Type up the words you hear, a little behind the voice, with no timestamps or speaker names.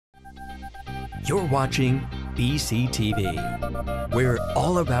You're watching BCTV. We're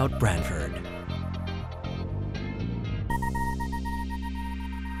all about Branford.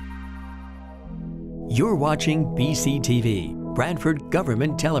 You're watching BCTV, Branford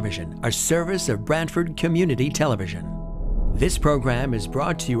Government Television, a service of Branford Community Television. This program is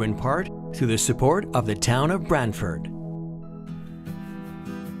brought to you in part through the support of the town of Branford.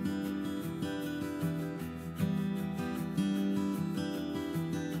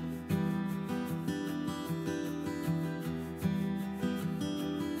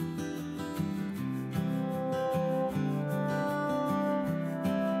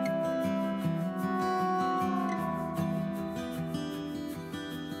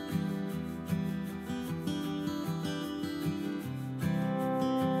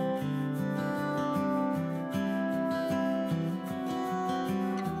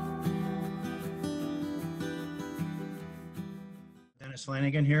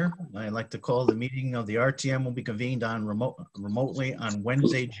 Flanagan here. I'd like to call the meeting of the RTM will be convened on remotely on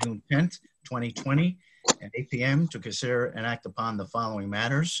Wednesday, June 10th, 2020 at 8 p.m. to consider and act upon the following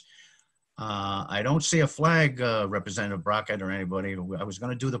matters. I don't see a flag, Representative Brockett or anybody. I was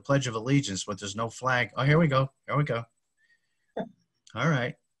going to do the Pledge of Allegiance, but there's no flag. Oh, here we go. Here we go. All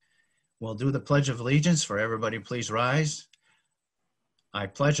right. We'll do the Pledge of Allegiance. For everybody, please rise. I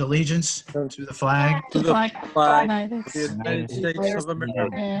pledge allegiance to the flag. To the flag United of the United States of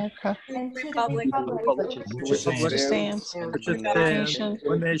America. and to the republic Which stands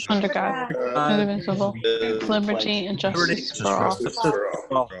one nation under God, indivisible, with liberty and justice for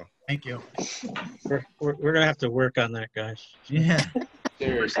all. Thank you. We're going to have to work on that, guys. Yeah.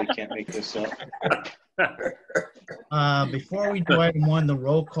 Seriously, can't make this up. Before we do item one, the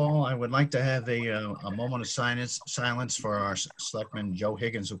roll call, I would like to have a moment of silence for our selectman, Joe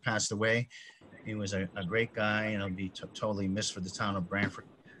Higgins, who passed away. He was a great guy and he'll be totally missed for the town of Branford.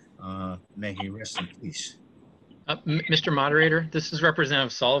 May he rest in peace. Mr. Moderator, this is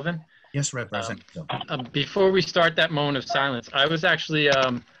Representative Sullivan. Yes, Representative. Before we start that moment of silence, I was actually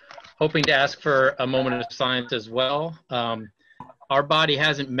hoping to ask for a moment of silence as well. Our body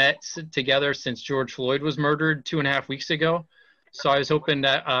hasn't met together since George Floyd was murdered 2.5 weeks ago. So I was hoping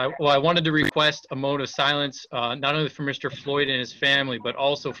that, I wanted to request a moment of silence, not only for Mr. Floyd and his family, but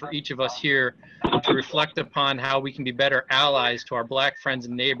also for each of us here to reflect upon how we can be better allies to our Black friends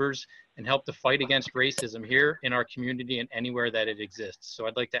and neighbors and help to fight against racism here in our community and anywhere that it exists. So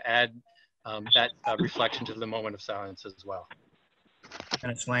I'd like to add that reflection to the moment of silence as well.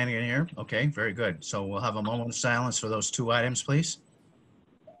 And it's Flanagan here. Okay, very good. So we'll have a moment of silence for those two items, please.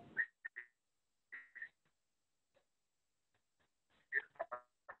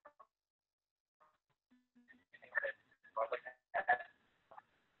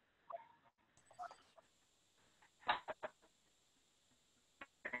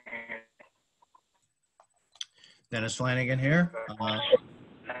 Dennis Flanagan here.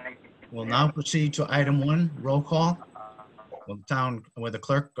 We'll now proceed to item one, roll call. Will the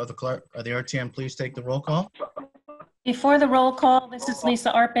clerk of the RTM please take the roll call? Before the roll call, this is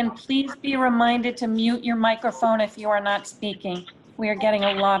Lisa Arpin. Please be reminded to mute your microphone if you are not speaking. We are getting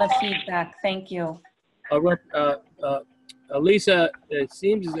a lot of feedback. Thank you. Lisa, it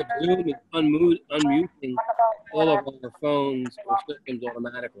seems as if Zoom is unmuting all of our phones or systems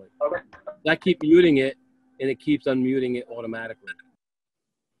automatically. I keep muting it, and it keeps unmuting it automatically.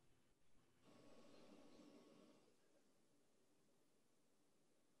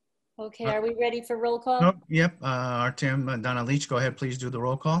 Okay, are we ready for roll call? Nope, yep, RTM, Donna Leach, go ahead, please do the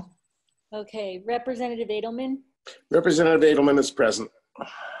roll call. Okay, Representative Edelman, Representative Edelman is present.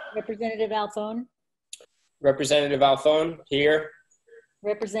 Representative Alphone, Representative Alphone, here.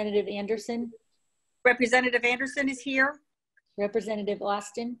 Representative Anderson, Representative Anderson is here. Representative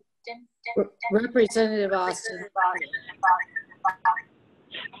Austin, Representative Austin.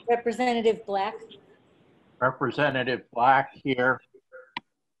 Representative Black, Representative Black, here.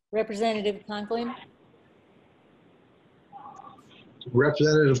 Representative Conklin,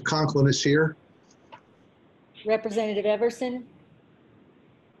 Representative Conklin is here. Representative Everson,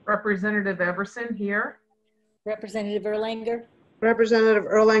 Representative Everson here. Representative Erlanger, Representative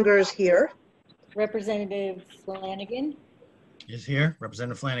Erlanger is here. Representative Flanagan, Is here,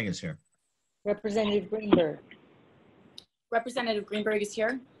 Representative Flanagan is here. Representative Greenberg, Representative Greenberg is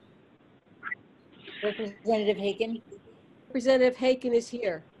here. Representative Haken, Representative Haken is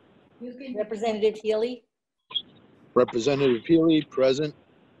here. Representative Healy, Representative Healy, present.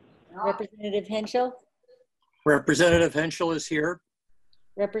 Representative Henschel, Representative Henschel is here.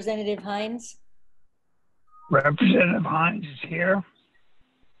 Representative Hines, Representative Hines is here.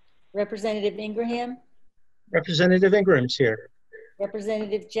 Representative Ingraham, Representative Ingram's here.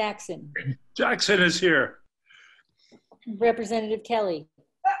 Representative Jackson. Jackson is here. Representative Kelly.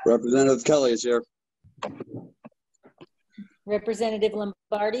 Representative Kelly is here. Representative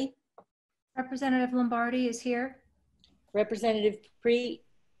Lombardi. Representative Lombardi is here. Representative Preet.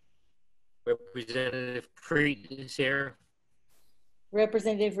 Representative Preet is here.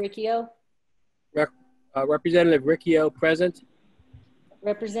 Representative Ricchio. Representative Ricchio present.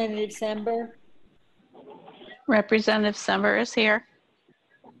 Representative Sember. Representative Sember is here.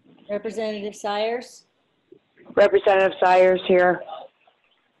 Representative Sires. Representative Sires here.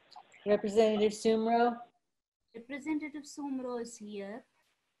 Representative Sumro. Representative Sumro is here.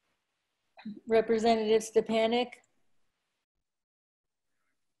 Representative Stepanek.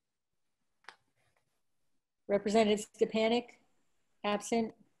 Representative Stepanek,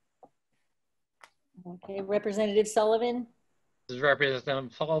 absent. Okay, Representative Sullivan. This is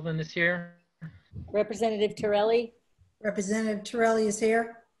Representative Sullivan is here. Representative Torelli. Representative Torelli is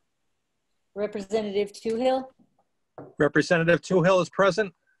here. Representative Toohill. Representative Toohill is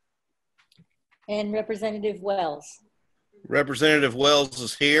present. And Representative Wells. Representative Wells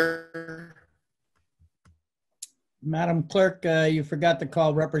is here. Madam Clerk, you forgot to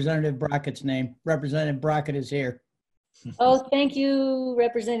call Representative Brockett's name. Representative Brockett is here. Oh, thank you,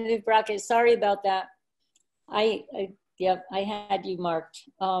 Representative Brockett. Sorry about that. I had you marked.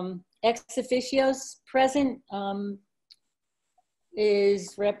 Ex officios present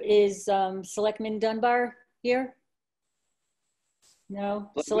is Selectman Dunbar here?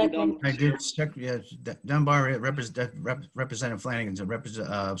 No, Selectman. I did check, yeah, Dunbar, Representative Flanagan,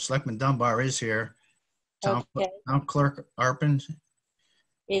 Selectman Dunbar is here. Town Clerk Arpin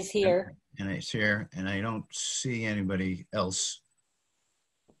is here. And it's here, and I don't see anybody else.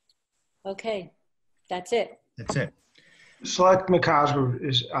 Okay, that's it. That's it. Selectman Cosgrove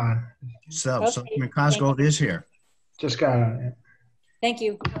is on. So, Selectman Cosgrove is here. Just got on it. Thank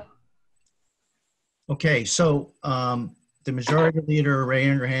you. Okay, so the majority leader, Ray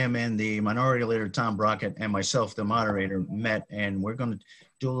Ingraham, and the minority leader, Tom Brockett, and myself, the moderator, met, and we're going to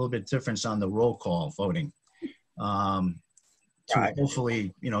do a little bit difference on the roll call voting to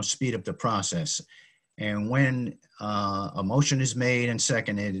hopefully, speed up the process. And when a motion is made and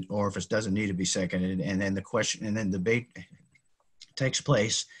seconded, or if it doesn't need to be seconded, and then the question, and then debate takes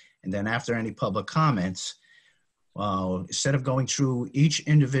place, and then after any public comments, instead of going through each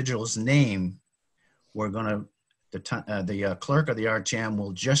individual's name, we're going to, the clerk of the RTM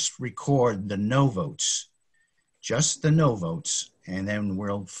will just record the no votes, just the no votes, and then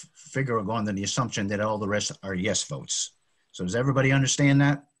we'll figure we're going to the assumption that all the rest are yes votes. So does everybody understand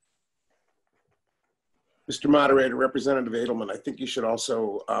that? Mr. Moderator, Representative Edelman, I think you should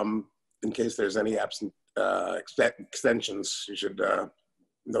also, in case there's any absent extensions, you should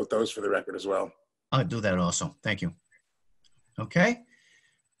note those for the record as well. I'll do that also. Thank you. Okay.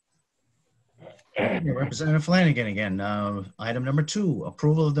 Representative Flanagan again. Item number 2,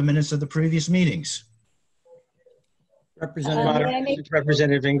 approval of the minutes of the previous meetings.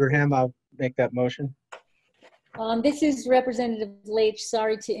 Representative Ingraham, I'll make that motion. This is Representative Leach.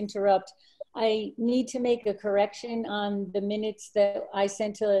 Sorry to interrupt. I need to make a correction on the minutes that I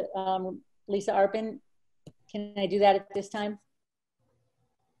sent to Lisa Arpin. Can I do that at this time?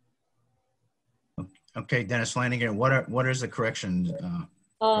 Okay, Dennis Flanagan, what is the correction?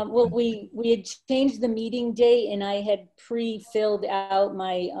 Well, we had changed the meeting date, and I had pre-filled out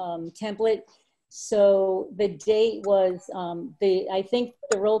my template. So the date was, I think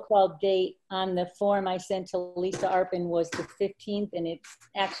the roll call date on the form I sent to Lisa Arpin was the 15th, and it's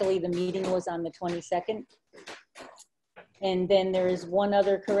actually the meeting was on the 22nd. And then there is one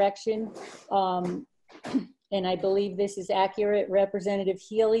other correction, and I believe this is accurate. Representative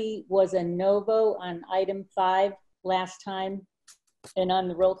Healy was a no vote on item 5 last time, and on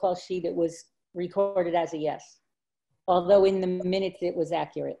the roll call sheet it was recorded as a yes, although in the minutes it was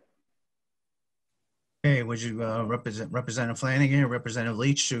accurate. Okay, would you Representative Flanagan or Representative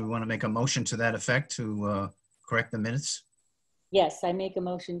Leach, do you want to make a motion to that effect to correct the minutes? Yes, I make a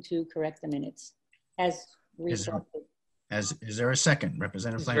motion to correct the minutes as requested. Is there a second,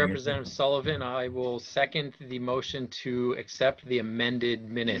 Representative Flanagan? Representative Sullivan, I will second the motion to accept the amended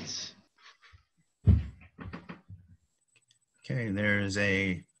minutes. Okay, there is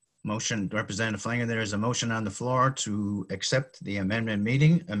a motion, Representative Flanagan, there is a motion on the floor to accept the amended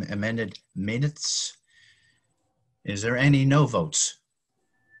minutes. Is there any no votes?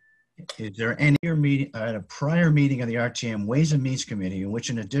 Is there any meeting at a prior meeting of the RTM Ways and Means Committee in which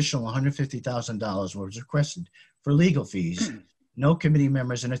an additional $150,000 was requested for legal fees? No committee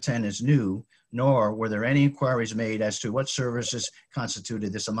members in attendance knew, nor were there any inquiries made as to what services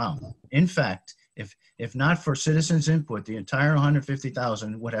constituted this amount. In fact, If not for citizens' input, the entire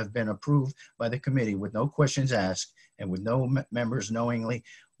 $150,000 would have been approved by the committee with no questions asked and with no members knowingly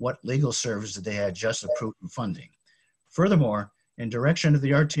what legal service that they had just approved funding. Furthermore, in direction of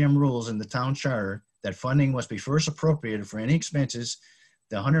the RTM rules in the town charter that funding must be first appropriated for any expenses,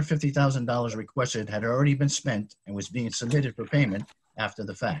 the $150,000 requested had already been spent and was being submitted for payment after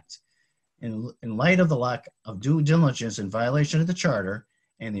the fact. In light of the lack of due diligence in violation of the charter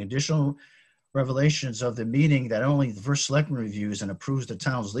and the additional revelations of the meeting that only the first selectman reviews and approves the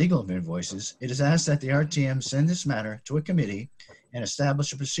town's legal invoices, it is asked that the RTM send this matter to a committee and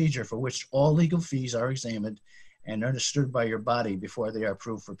establish a procedure for which all legal fees are examined and understood by your body before they are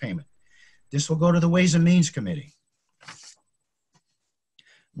approved for payment. This will go to the Ways and Means Committee.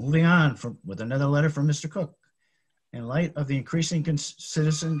 Moving on with another letter from Mr. Cook. In light of the increasing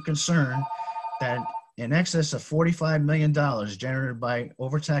citizen concern that in excess of $45 million generated by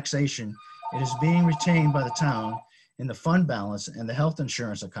overtaxation, it is being retained by the town in the fund balance and the health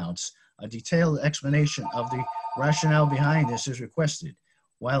insurance accounts, a detailed explanation of the rationale behind this is requested.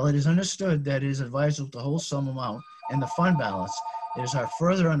 While it is understood that it is advisable to hold some amount in the fund balance, it is our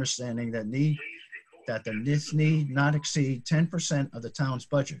further understanding that this need not exceed 10% of the town's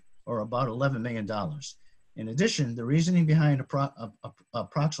budget, or about $11 million. In addition, the reasoning behind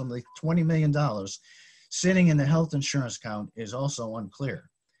approximately $20 million sitting in the health insurance account is also unclear.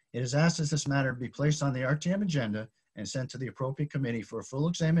 It is asked that this matter be placed on the RTM agenda and sent to the appropriate committee for a full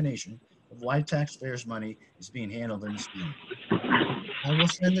examination of why taxpayers' money is being handled in this manner. I will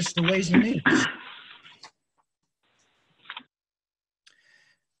send this to Ways and Means.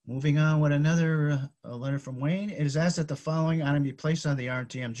 Moving on with another letter from Wayne. It is asked that the following item be placed on the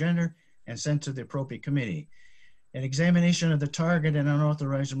RTM agenda and sent to the appropriate committee. An examination of the target and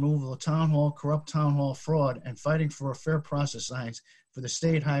unauthorized removal of town hall, corrupt town hall fraud, and fighting for a fair process signs for the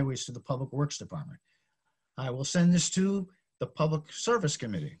state highways to the Public Works Department. I will send this to the Public Service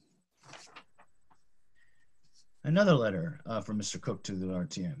Committee. Another letter from Mr. Cook to the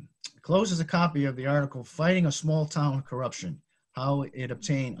RTM. Closes a copy of the article, Fighting a Small Town Corruption, How It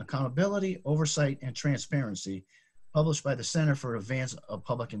Obtained Accountability, Oversight, and Transparency, published by the Center for Advance of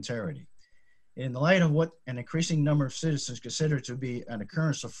Public Integrity. In the light of what an increasing number of citizens consider to be an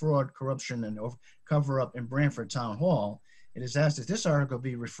occurrence of fraud, corruption, and cover-up in Branford Town Hall, it is asked that this article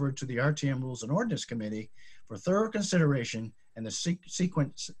be referred to the RTM Rules and Ordinance Committee for thorough consideration and the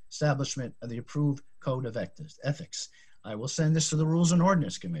sequent establishment of the approved Code of Ethics. I will send this to the Rules and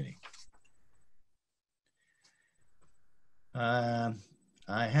Ordinance Committee. I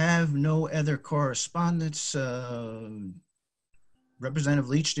have no other correspondence. Representative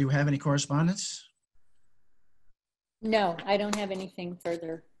Leach, do you have any correspondence? No, I don't have anything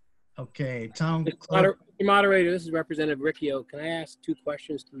further. Okay, Town Clerk. Moderator, this is Representative Riccio. Can I ask two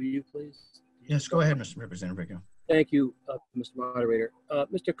questions to you, please? Yes, go ahead, Mr. Representative Riccio. Thank you, Mr. Moderator.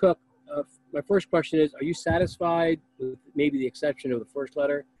 Mr. Cook, my first question is, are you satisfied with maybe the exception of the first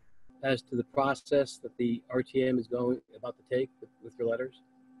letter as to the process that the RTM is about to take with your letters?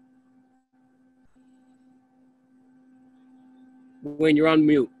 When you're on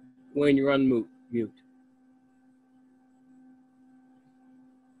mute, mute.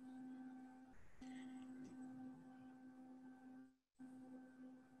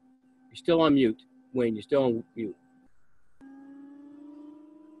 You're still on mute, Wayne, you're still on mute.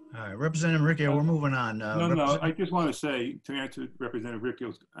 All right, Representative Riccio, we're moving on. No, I just want to say, to answer Representative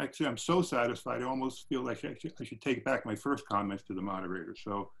Riccio's, actually, I'm so satisfied, I almost feel like I should take back my first comments to the moderator.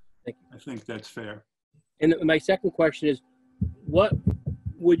 So I think that's fair. And my second question is, what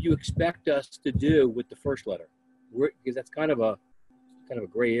would you expect us to do with the first letter? Because that's kind of a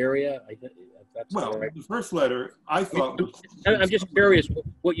gray area. Well, right. The first letter, I thought. I'm just curious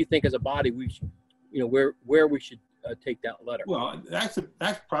what you think as a body we should, where we should take that letter. Well, that's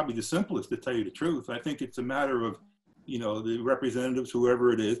probably the simplest, to tell you the truth. I think it's a matter of, the representatives,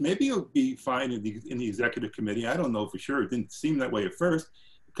 whoever it is. Maybe it'll be fine in the executive committee. I don't know for sure. It didn't seem that way at first,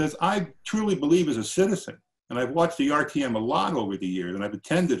 because I truly believe as a citizen, and I've watched the RTM a lot over the years, and I've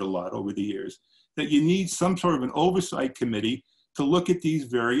attended a lot over the years, that you need some sort of an oversight committee to look at these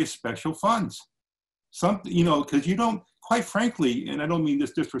various special funds. Because you don't, quite frankly, and I don't mean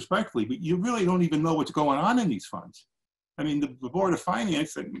this disrespectfully, but you really don't even know what's going on in these funds. I mean, the Board of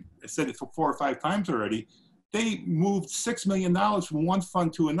Finance, I said it 4 or 5 times already, they moved $6 million from one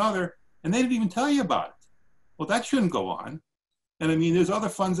fund to another, and they didn't even tell you about it. Well, that shouldn't go on. And I mean, there's other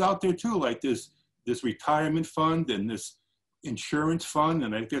funds out there too, like this retirement fund and this insurance fund.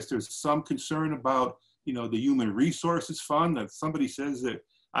 And I guess there's some concern about, the human resources fund, that somebody says that,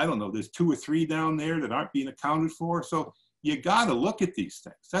 I don't know, there's 2 or 3 down there that aren't being accounted for. So You got to look at these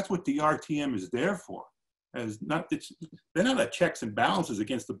things. That's what the RTM is there for. They're not a checks and balances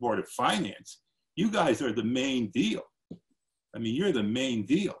against the Board of Finance. You guys are the main deal. I mean, you're the main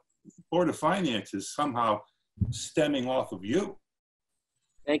deal. The Board of Finance is somehow stemming off of you.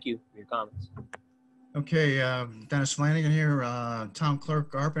 Thank you for your comments. Okay, Dennis Flanagan here. Town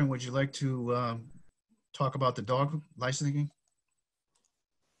Clerk Arpin, would you like to talk about the dog licensing?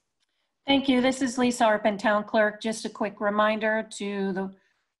 Thank you. This is Lisa Arpin, Town Clerk. Just a quick reminder to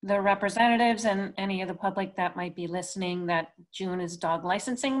the representatives and any of the public that might be listening that June is Dog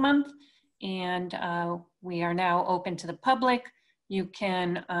Licensing Month, and we are now open to the public. You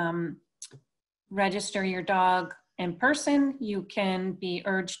can register your dog in person. You can be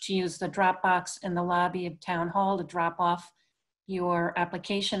urged to use the drop box in the lobby of Town Hall to drop off your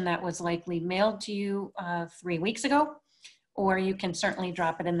application that was likely mailed to you 3 weeks ago, or you can certainly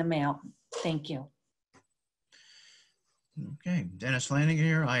drop it in the mail. Thank you. Okay, Dennis Flanagan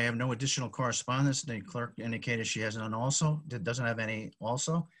here. I have no additional correspondence. The clerk indicated she has none also, doesn't have any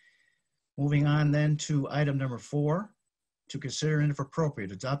also. Moving on then to item number 4, to consider and if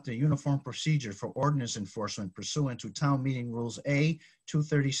appropriate, adopt a uniform procedure for ordinance enforcement pursuant to Town Meeting Rules A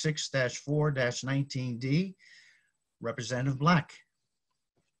 236-4-19D. Representative Black.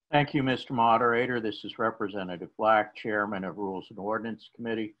 Thank you, Mr. Moderator. This is Representative Black, Chairman of Rules and Ordinance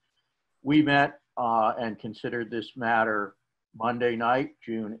Committee. We met and considered this matter Monday night,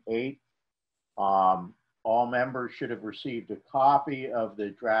 June 8th. All members should have received a copy of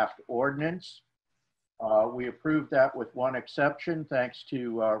the draft ordinance. We approved that with one exception, thanks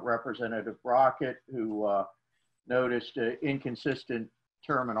to Representative Brockett, who noticed inconsistent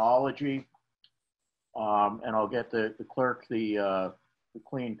terminology. And I'll get the clerk the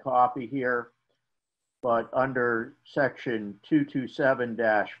clean copy here. But under section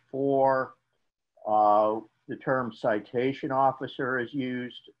 227-4, the term citation officer is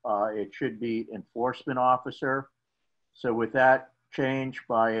used. It should be enforcement officer. So with that change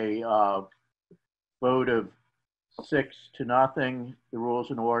by a vote of 6-0, the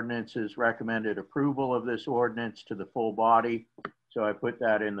Rules and Ordinances recommended approval of this ordinance to the full body. So I put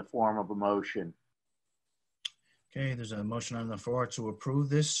that in the form of a motion. Okay, there's a motion on the floor to approve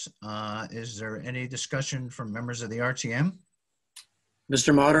this. Is there any discussion from members of the RTM?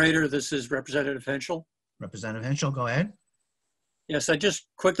 Mr. Moderator, this is Representative Henschel. Representative Henschel, go ahead. Yes, I'd just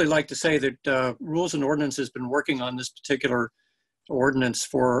quickly like to say that Rules and Ordinance has been working on this particular ordinance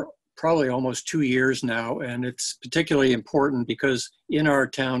for probably almost 2 years now, and it's particularly important because in our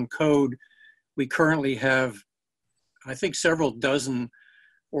town code, we currently have, I think, several dozen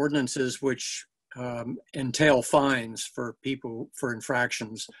ordinances which entail fines for people for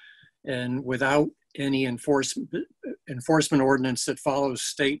infractions, and without any enforcement ordinance that follows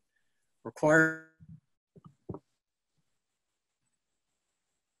state requirements.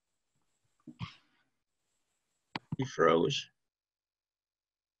 He froze.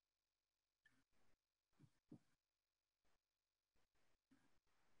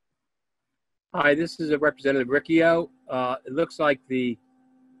 Hi, this is Representative Riccio. It looks like the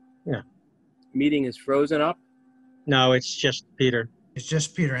meeting is frozen up. No, it's just Peter. It's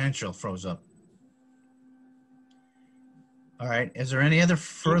just Peter Henschel froze up. All right. Is there any other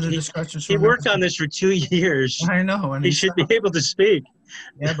further discussions? He worked on this for 2 years. I know. And he should be able to speak.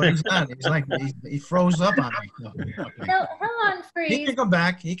 Yeah, but he's not. He's like, he froze up on me. Okay. No, hold on, freeze. He can come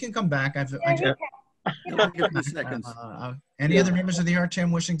back. He can come back. Any other members of the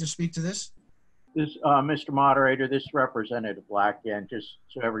RTM wishing to speak to this? This, Mr. Moderator, this is Representative Black again. Just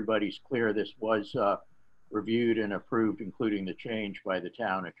so everybody's clear, this was reviewed and approved, including the change by the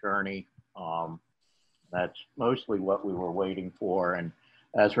town attorney. That's mostly what we were waiting for. And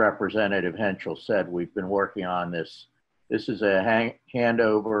as Representative Henschel said, we've been working on this. This is a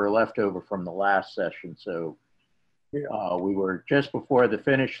handover, leftover from the last session. So we were just before the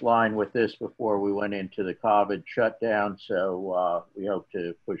finish line with this before we went into the COVID shutdown. So we hope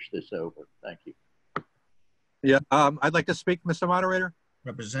to push this over. Thank you. Yeah, I'd like to speak, Mr. Moderator.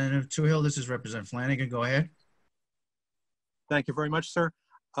 Representative Toohill, this is Representative Flanagan. Go ahead. Thank you very much, sir.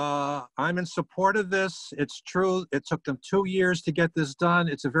 I'm in support of this. It's true. It took them 2 years to get this done.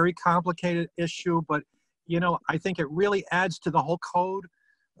 It's a very complicated issue, but, you know, I think it really adds to the whole code.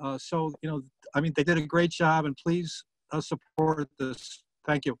 So, you know, I mean, they did a great job, and please support this.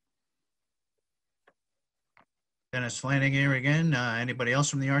 Thank you. Dennis Flanagan here again. Anybody else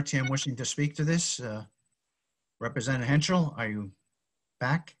from the RTM wishing to speak to this? Representative Henschel, are you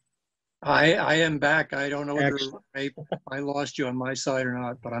back? I am back. I don't know whether I lost you on my side or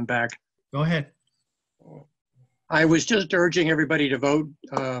not, but I'm back. Go ahead. I was just urging everybody to vote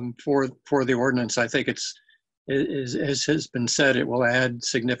for the ordinance. I think it's as has been said, it will add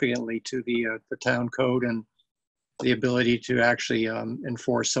significantly to the town code and the ability to actually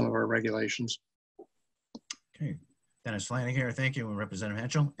enforce some of our regulations. Okay, Dennis Flanagan here. Thank you, Representative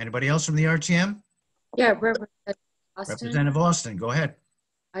Henschel. Anybody else from the RTM? Yeah, Representative Austin. Representative Austin, go ahead.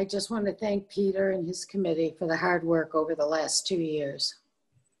 I just want to thank Peter and his committee for the hard work over the last 2 years.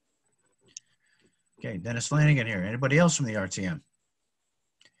 Okay, Dennis Flanagan here. Anybody else from the RTM?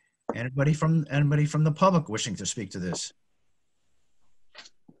 Anybody from the public wishing to speak to this?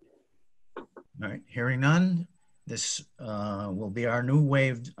 All right, hearing none. This will be our new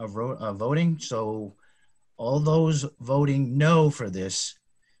wave of voting. So all those voting no for this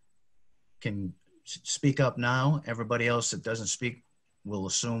can speak up now. Everybody else that doesn't speak will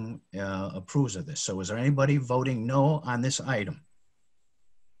assume approves of this. So is there anybody voting no on this item?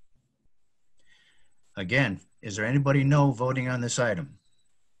 Again, is there anybody no voting on this item?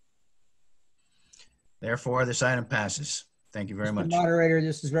 Therefore, this item passes. Thank you very much. Moderator,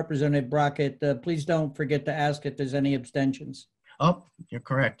 this is Representative Brockett. Please don't forget to ask if there's any abstentions. Oh, you're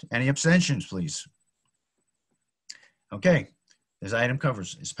correct. Any abstentions, please? Okay, this item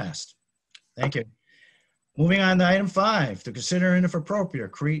is passed. Thank you. Moving on to item 5, to consider and if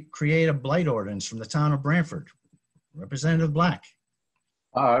appropriate, create a blight ordinance from the town of Branford. Representative Black.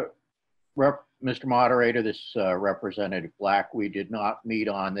 Mr. Moderator, this Representative Black, we did not meet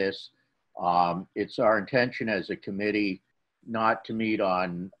on this. It's our intention as a committee not to meet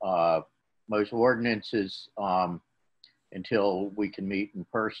on most ordinances until we can meet in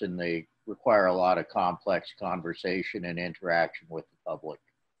person. They require a lot of complex conversation and interaction with the public.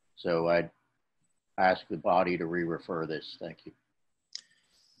 So I'd ask the body to re-refer this. Thank you.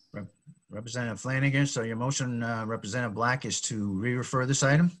 Representative Flanagan, so your motion, Representative Black, is to re-refer this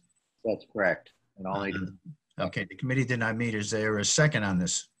item? That's correct. And only okay, the committee did not meet. Is there a second on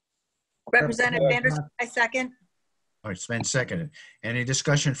this? Representative Anderson, I second. All right, it's been seconded. Any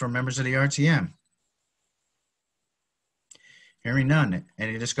discussion from members of the RTM? Hearing none.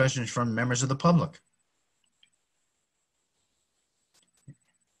 Any discussions from members of the public?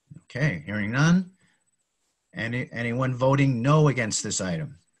 Okay, hearing none. Anyone voting no against this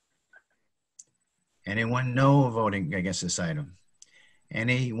item? Anyone no voting against this item?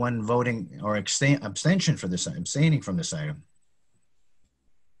 Anyone voting or abstention for this, abstaining from this item?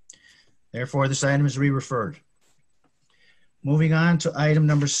 Therefore, this item is re-referred. Moving on to item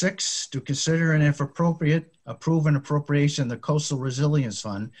number 6, to consider and if appropriate, approve an appropriation of the Coastal Resilience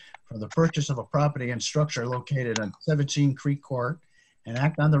Fund for the purchase of a property and structure located on 17 Creek Court and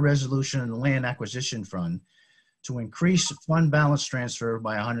act on the resolution of the Land Acquisition Fund to increase fund balance transfer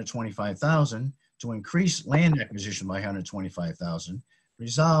by $125,000, to increase land acquisition by $125,000.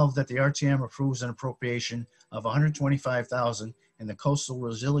 Resolved that the RTM approves an appropriation of $125,000 in the Coastal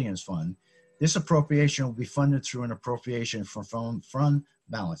Resilience Fund. This appropriation will be funded through an appropriation for fund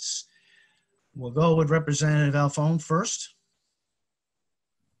balance. We'll go with Representative Alphone first.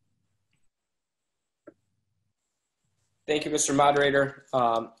 Thank you, Mr. Moderator.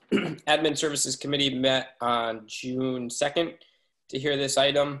 Admin Services Committee met on June 2nd to hear this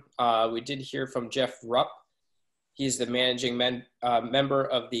item. We did hear from Jeff Rupp. He's the managing member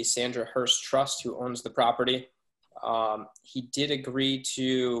of the Sandra Hurst Trust who owns the property. He did agree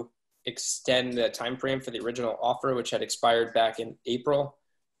to extend the time frame for the original offer, which had expired back in April.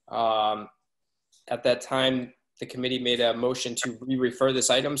 At that time, the committee made a motion to re-refer this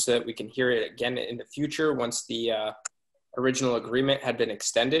item so that we can hear it again in the future once the original agreement had been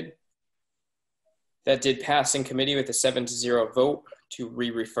extended. That did pass in committee with a 7-0 vote to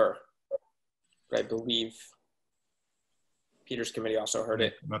re-refer. I believe Peter's committee also heard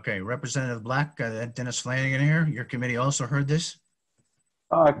it. Okay, Representative Black, Dennis Flanagan here. Your committee also heard this?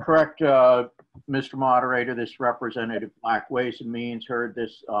 Correct, Mr. Moderator. This Representative Black, Ways and Means, heard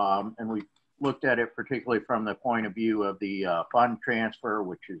this, and we looked at it particularly from the point of view of the fund transfer,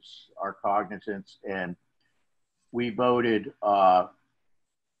 which is our cognizance, and we voted 5-0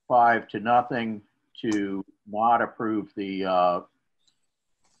 to not approve the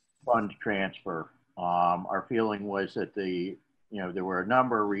fund transfer. Our feeling was that there were a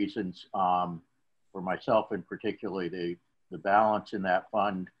number of reasons for myself and particularly the balance in that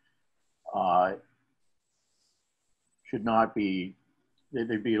fund should not be,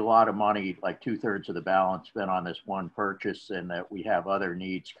 there'd be a lot of money, like 2/3 of the balance spent on this one purchase, and that we have other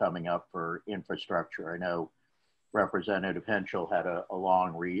needs coming up for infrastructure. I know Representative Henschel had a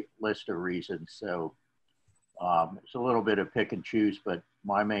long list of reasons, so it's a little bit of pick and choose, but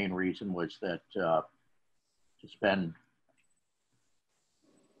my main reason was that to spend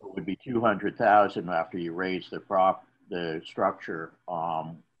what would be $200,000 after you raise the structure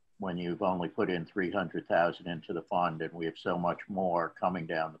when you've only put in 300,000 into the fund and we have so much more coming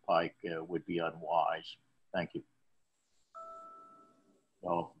down the pike would be unwise. Thank you.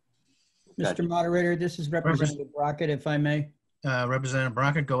 So, Mr. Moderator, this is Representative Brockett, if I may. Representative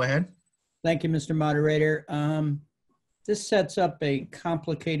Brockett, go ahead. Thank you, Mr. Moderator. This sets up a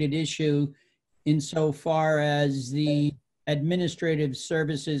complicated issue insofar as the Administrative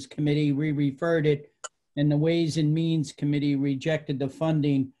Services Committee re-referred it and the Ways and Means Committee rejected the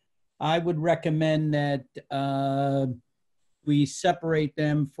funding. I would recommend that we separate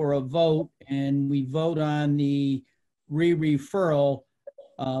them for a vote and we vote on the re-referral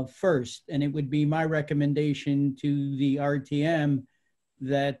first. And it would be my recommendation to the RTM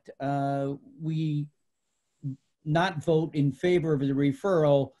that we not vote in favor of the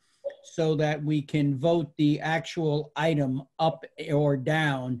referral so that we can vote the actual item up or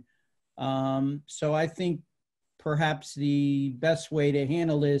down. So I think perhaps the best way to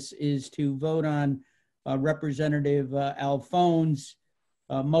handle this is to vote on Representative Alphone's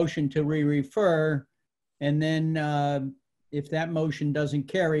motion to re-refer, and then if that motion doesn't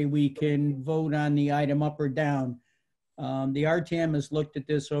carry, we can vote on the item up or down. The RTM has looked at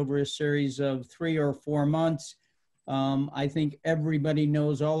this over a series of 3 or 4 months. I think everybody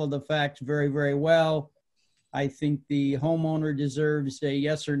knows all of the facts very, very well. I think the homeowner deserves a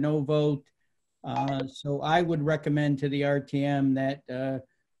yes or no vote. So I would recommend to the RTM that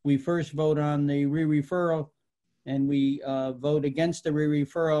we first vote on the re-referral and we vote against the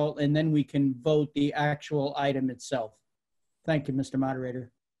re-referral, and then we can vote the actual item itself. Thank you, Mr.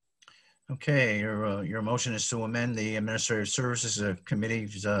 Moderator. Okay, your motion is to amend the Administrative Services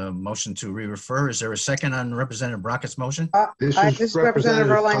Committee's motion to re-refer. Is there a second on Representative Brockett's motion? This is Representative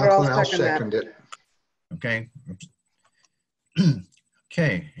Erlanger. I'll second it. Okay.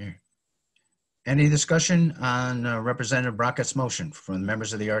 Okay. Any discussion on Representative Brockett's motion from the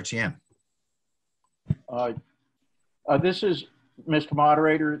members of the RTM? This is, Mr.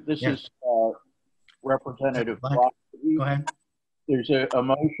 Moderator, this is Representative Brockett. Go ahead. There's a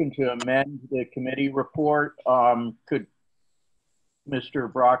motion to amend the committee report. Could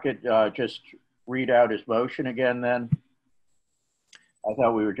Mr. Brockett just read out his motion again then? I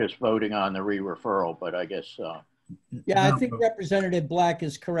thought we were just voting on the re-referral, but I guess. Yeah, I think Representative Black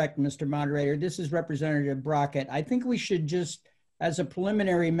is correct, Mr. Moderator. This is Representative Brockett. I think we should just, as a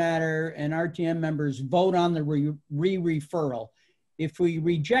preliminary matter, and RTM members vote on the re-referral. If we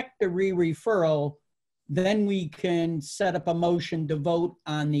reject the re-referral, then we can set up a motion to vote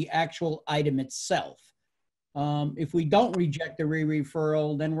on the actual item itself. If we don't reject the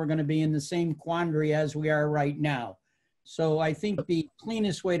re-referral, then we're going to be in the same quandary as we are right now. So I think the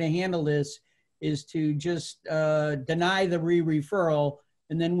cleanest way to handle this is to just deny the re-referral,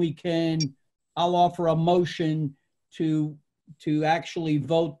 and then we can, I'll offer a motion to actually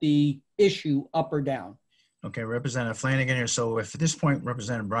vote the issue up or down. Okay, Representative Flanagan here. So if at this point,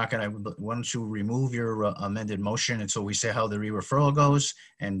 Representative Brockett, why don't you remove your amended motion until we say how the re-referral goes,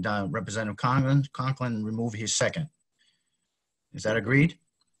 and Representative Conklin remove his second. Is that agreed?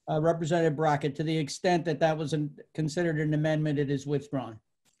 Representative Brockett, to the extent that that was considered an amendment, it is withdrawn.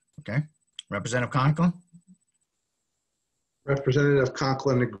 Okay. Representative Conklin? Representative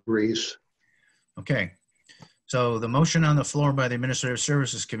Conklin agrees. Okay. So the motion on the floor by the Administrative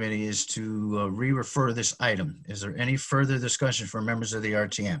Services Committee is to re-refer this item. Is there any further discussion for members of the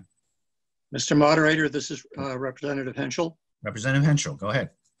RTM? Mr. Moderator, this is Representative Henschel. Representative Henschel, go ahead.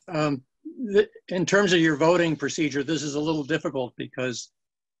 In terms of your voting procedure, this is a little difficult because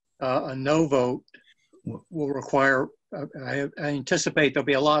a no vote will require, I anticipate there'll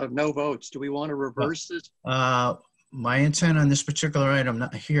be a lot of no votes. Do we want to reverse this? My intent on this particular item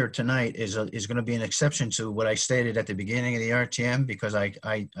not here tonight is going to be an exception to what I stated at the beginning of the RTM, because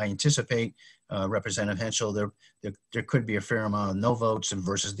I anticipate, Representative Henschel, there could be a fair amount of no votes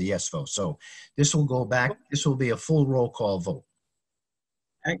versus the yes vote. So this will go back. This will be a full roll call vote.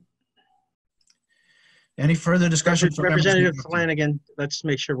 Okay. Any further discussion? Representative Flanagan, let's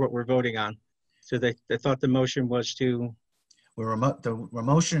make sure what we're voting on. So they thought the motion was to. The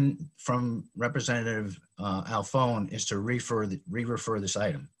motion from Representative Alphone is to re-refer this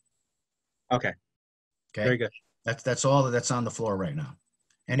item. Okay. Okay. Very good. That's all that's on the floor right now.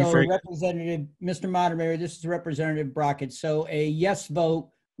 Any So further? Representative, Mr. Moderator, this is Representative Brockett. So a yes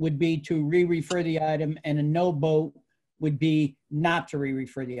vote would be to re-refer the item, and a no vote would be not to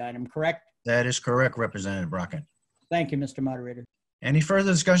re-refer the item, correct? That is correct, Representative Brockett. Thank you, Mr. Moderator. Any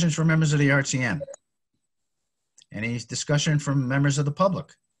further discussions for members of the RTM? Any discussion from members of the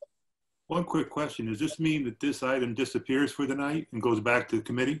public? One quick question. Does this mean that this item disappears for the night and goes back to the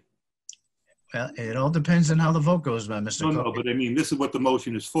committee? Well, it all depends on how the vote goes, Mr. No, Cook. no, but I mean, this is what the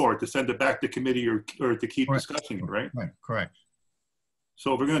motion is for, to send it back to committee or to keep Correct. discussing it, right? Right, correct,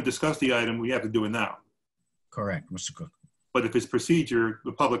 So if we're going to discuss the item, we have to do it now. correct, Mr. Cook. But if it's procedure,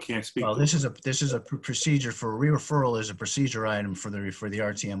 the public can't speak. Well, to this it. is a procedure for re-referral is a procedure item for the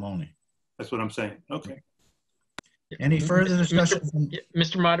RTM only. That's what I'm saying. Okay. Any further discussion?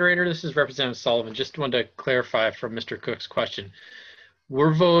 Mr. Moderator, this is Representative Sullivan. Just wanted to clarify from Mr. Cook's question.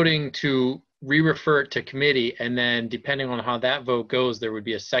 We're voting to re-refer it to committee, and then depending on how that vote goes, there would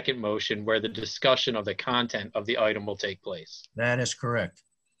be a second motion where the discussion of the content of the item will take place. That is correct.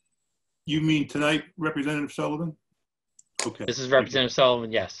 You mean tonight, Representative Sullivan? Okay. This is Representative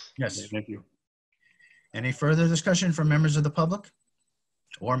Sullivan, yes. Yes. Thank you. Any further discussion from members of the public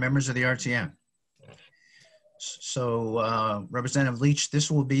or members of the RTM? So Representative Leach, this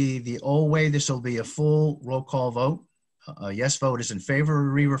will be the old way. This will be a full roll call vote. A yes vote is in favor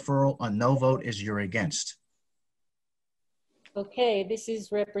of re-referral. A no vote is you're against. Okay, this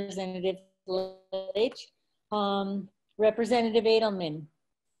is Representative Leach. Representative Edelman.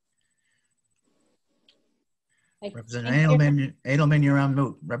 Representative Edelman, you're on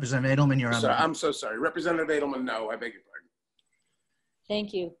mute. Representative Edelman, you're on mute. I'm so sorry. Representative Edelman, no. I beg your pardon.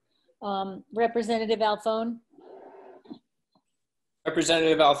 Thank you. Representative Alphone.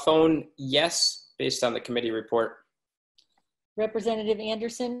 Representative Alphone, yes, based on the committee report. Representative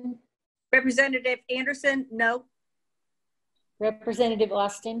Anderson. Representative Anderson, no. Representative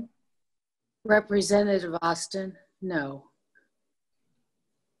Austin. Representative Austin, no.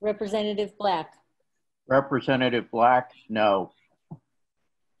 Representative Black. Representative Black, no.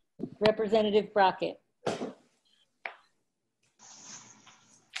 Representative Brockett.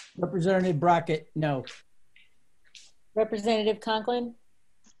 Representative Brockett, no. Representative Conklin.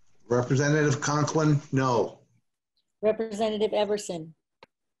 Representative Conklin, no. Representative Everson.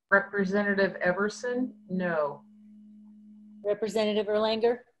 Representative Everson, no. Representative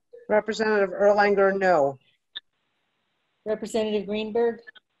Erlanger. Representative Erlanger, no. Representative Greenberg.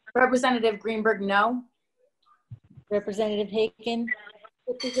 Representative Greenberg, no. Representative Haken.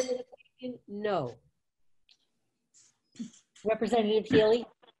 Representative Haken, no. Representative Healy.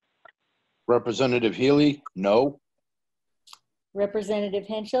 Representative Healy, no. Representative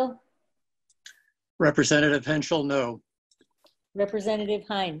Henschel. Representative Henschel, no. Representative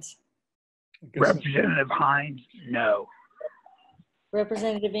Hines. Representative Hines, no.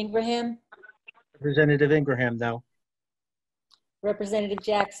 Representative Ingraham. Representative Ingraham, no. Representative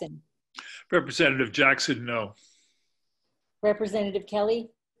Jackson. Representative Jackson, no. Representative Kelly.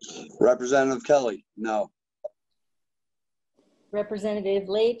 Representative Kelly, no. Representative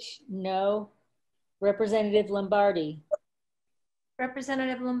Leach, no. Representative Lombardi.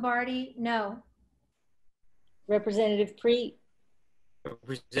 Representative Lombardi, no. Representative Preet.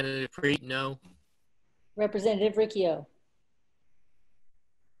 Representative Preet, no. Representative Riccio.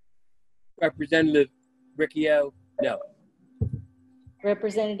 Representative Riccio, no.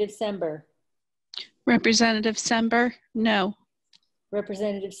 Representative Sember. Representative Sember, no.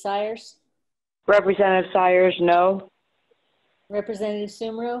 Representative Sires. Representative Sires, no. Representative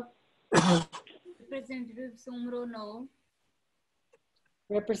Sumro. Representative Sumro, no.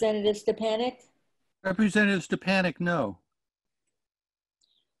 Representative Stepanek. Representative Stepanek, no.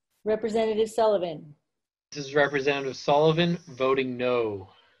 Representative Sullivan. This is Representative Sullivan, voting no.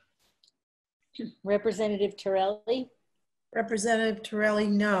 Representative Torelli. Representative Torelli,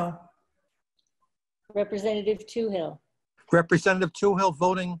 no. Representative Toohill. Representative Toohill,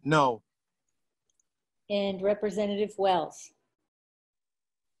 voting no. And Representative Wells.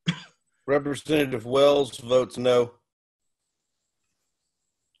 Representative Wells votes no.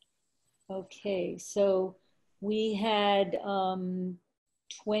 Okay, so we had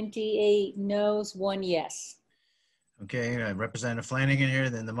 28 noes, 1 yes. Okay, Representative Flanagan here,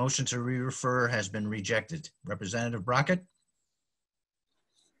 then the motion to re-refer has been rejected. Representative Brockett?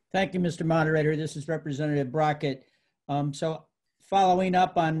 Thank you, Mr. Moderator. This is Representative Brockett. So following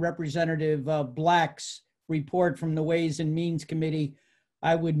up on Representative Black's report from the Ways and Means Committee,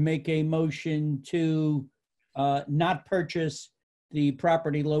 I would make a motion to not purchase the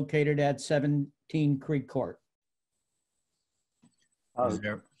property located at 17 Creek Court. Is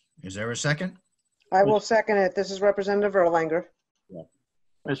there a second? I will second it. This is Representative Erlanger.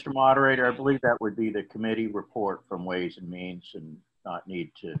 Mr. Moderator, I believe that would be the committee report from Ways and Means and not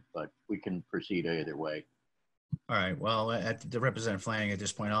need to, but we can proceed either way. All right, well, at the Representative Flanagan at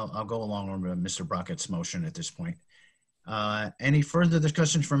this point, I'll go along with Mr. Brockett's motion at this point. Any further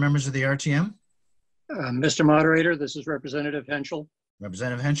discussions for members of the RTM? Mr. Moderator, this is Representative Henschel.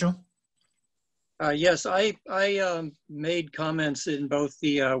 Representative Henschel? Yes, I made comments in both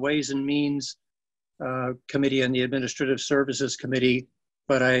the Ways and Means Committee and the Administrative Services Committee,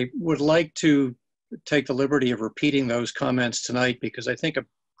 but I would like to take the liberty of repeating those comments tonight because I think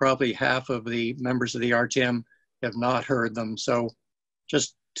probably half of the members of the RTM have not heard them. So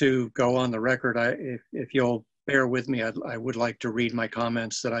just to go on the record, if you'll bear with me, I would like to read my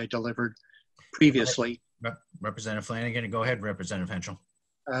comments that I delivered previously. Representative Flanagan, go ahead, Representative Henschel.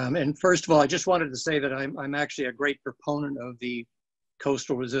 And first of all, I just wanted to say that I'm actually a great proponent of the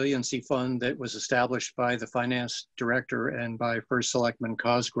Coastal Resiliency Fund that was established by the Finance Director and by First Selectman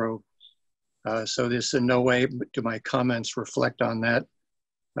Cosgrove. So this in no way do my comments reflect on that,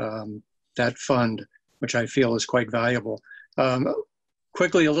 that fund, which I feel is quite valuable.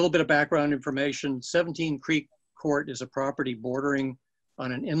 Quickly, a little bit of background information. 17 Creek Court is a property bordering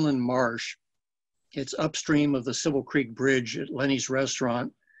on an inland marsh. It's upstream of the Civil Creek Bridge at Lenny's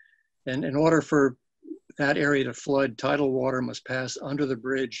Restaurant. And in order for that area to flood, tidal water must pass under the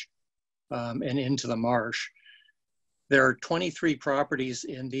bridge and into the marsh. There are 23 properties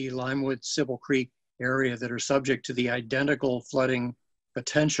in the Limewood Civil Creek area that are subject to the identical flooding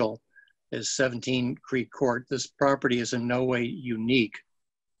potential as 17 Creek Court. This property is in no way unique.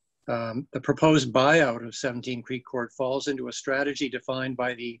 The proposed buyout of 17 Creek Court falls into a strategy defined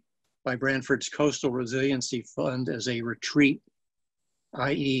by Branford's Coastal Resiliency Fund as a retreat,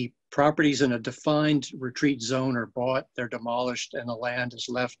 i.e. properties in a defined retreat zone are bought, they're demolished, and the land is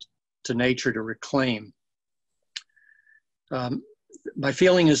left to nature to reclaim. My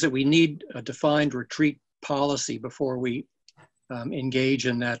feeling is that we need a defined retreat policy before we engage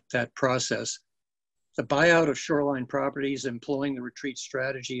in that process. The buyout of shoreline properties employing the retreat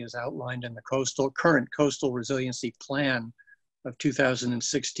strategy as outlined in the current Coastal Resiliency Plan of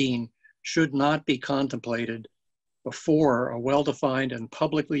 2016 should not be contemplated before a well-defined and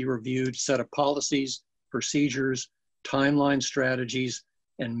publicly reviewed set of policies, procedures, timeline strategies,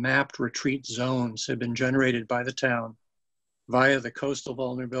 and mapped retreat zones have been generated by the town via the Coastal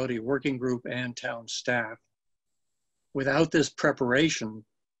Vulnerability Working Group and town staff. Without this preparation,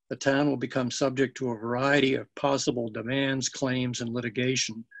 the town will become subject to a variety of possible demands, claims, and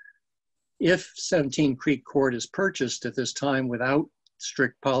litigation. If 17 Creek Court is purchased at this time without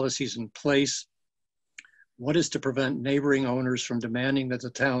strict policies in place, what is to prevent neighboring owners from demanding that the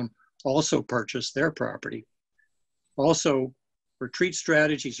town also purchase their property? Also, retreat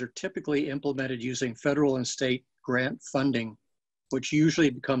strategies are typically implemented using federal and state grant funding, which usually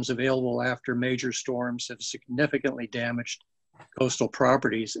becomes available after major storms have significantly damaged coastal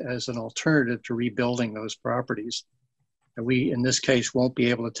properties as an alternative to rebuilding those properties. And we, in this case, won't be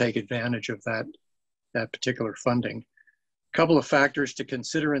able to take advantage of that particular funding. A couple of factors to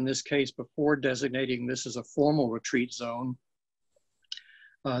consider in this case before designating this as a formal retreat zone.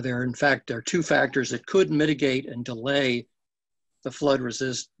 There are two factors that could mitigate and delay the flood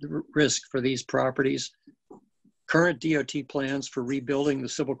risk for these properties. Current DOT plans for rebuilding the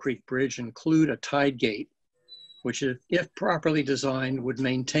Civil Creek Bridge include a tide gate, which if properly designed would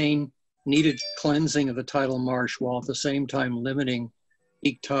maintain needed cleansing of the tidal marsh while at the same time limiting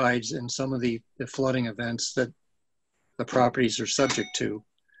peak tides and some of the flooding events that the properties are subject to.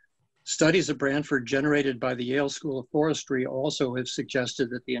 Studies of Branford generated by the Yale School of Forestry also have suggested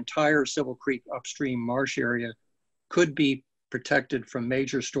that the entire Civil Creek upstream marsh area could be protected from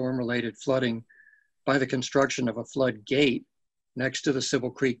major storm-related flooding by the construction of a flood gate next to the Civil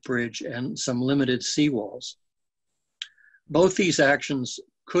Creek Bridge and some limited seawalls. Both these actions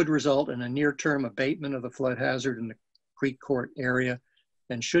could result in a near-term abatement of the flood hazard in the Creek Court area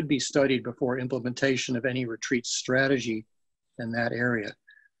and should be studied before implementation of any retreat strategy in that area.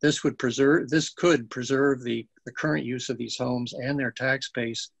 This could preserve the current use of these homes and their tax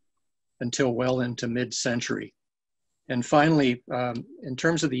base until well into mid-century. And finally, in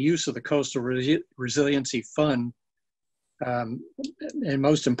terms of the use of the Coastal Resiliency Fund, and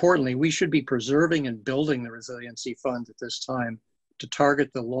most importantly, we should be preserving and building the Resiliency Fund at this time to target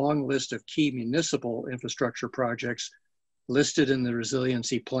the long list of key municipal infrastructure projects listed in the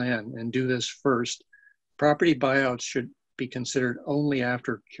Resiliency Plan and do this first. Property buyouts should be considered only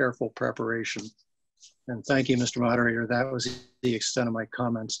after careful preparation. And thank you, Mr. Moderator. That was the extent of my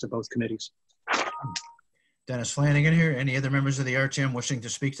comments to both committees. Dennis Flanagan here. Any other members of the RTM wishing to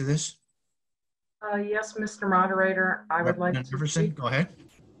speak to this? Yes, Mr. Moderator, I would like to speak. Go ahead.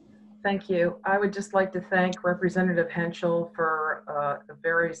 Thank you. I would just like to thank Representative Henschel for a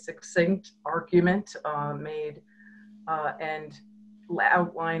very succinct argument made and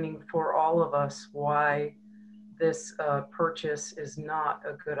outlining for all of us why this purchase is not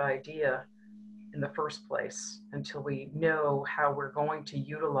a good idea in the first place until we know how we're going to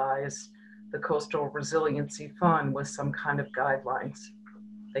utilize the Coastal Resiliency Fund with some kind of guidelines.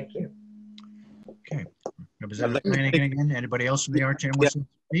 Thank you. Okay. Representative Flanagan again. Anybody else from the RTM wishing to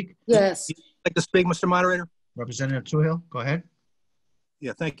speak? Yes. Like to speak, Mr. Moderator? Representative Toohill, go ahead.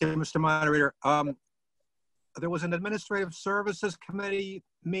 Yeah, thank you, Mr. Moderator. There was an Administrative Services Committee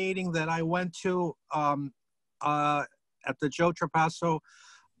meeting that I went to at the Joe Trapasso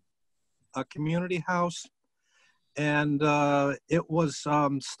Community House. And it was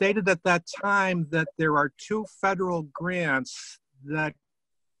stated at that time that there are 2 federal grants that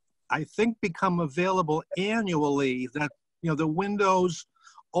I think become available annually, that, you know, the windows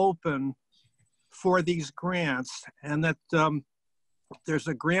open for these grants, and that there's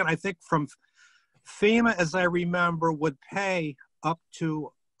a grant, I think, from FEMA, as I remember, would pay up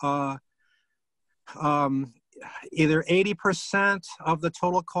to either 80% of the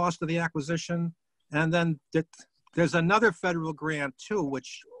total cost of the acquisition, and then there's another federal grant too,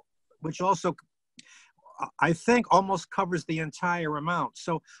 which also, I think, almost covers the entire amount.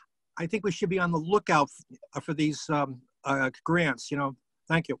 So I think we should be on the lookout for these grants, you know.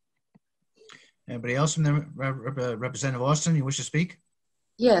 Thank you. Anybody else from the Representative Austin, you wish to speak?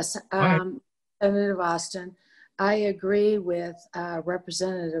 Yes, ahead. Representative Austin. I agree with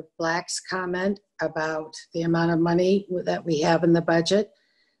Representative Black's comment about the amount of money that we have in the budget.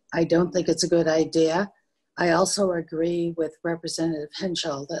 I don't think it's a good idea. I also agree with Representative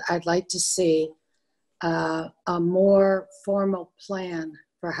Henschel that I'd like to see a more formal plan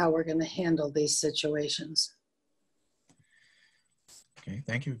for how we're going to handle these situations. Okay,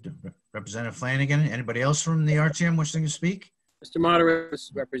 thank you. Representative Flanagan. Anybody else from the RTM wishing to speak? Mr. Moderator,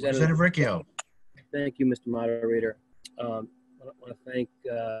 Representative Riccio. Thank you, Mr. Moderator. I want to thank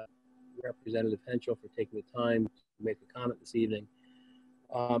Representative Henschel for taking the time to make a comment this evening.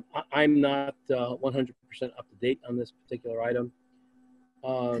 I'm not 100% up to date on this particular item.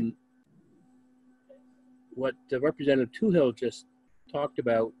 What Representative Toohill just talked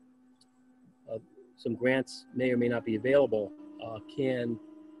about, some grants may or may not be available. Can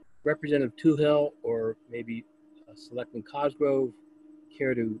Representative Toohill or maybe Selectman Cosgrove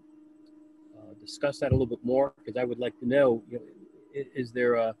care to discuss that a little bit more? Because I would like to know, you know, is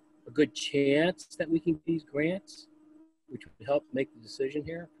there a good chance that we can get these grants, which would help make the decision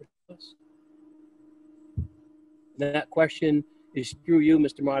here for us? That question is through you,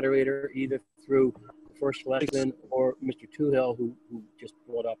 Mr. Moderator, either through the First Selectman or Mr. Toohill, who just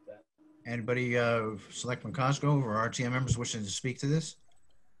brought up that. Anybody, Selectman Cosgrove or RTM members wishing to speak to this?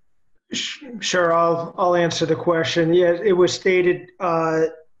 Sure, I'll answer the question. Yeah, it was stated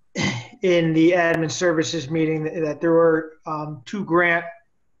in the admin services meeting that there were 2 grant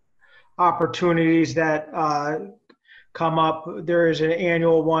opportunities that come up. There is an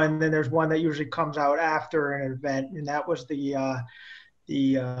annual one, then there's one that usually comes out after an event, and that was the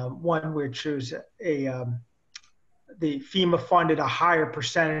one which was the FEMA funded a higher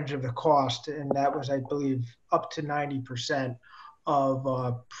percentage of the cost, and that was, I believe, up to 90%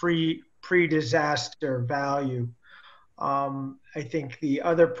 of pre-disaster value. I think the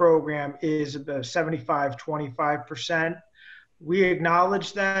other program is about 75-25%. We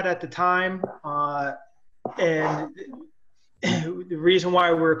acknowledged that at the time, and the reason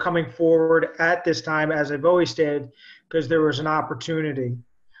why we're coming forward at this time, as I've always stated, because there was an opportunity.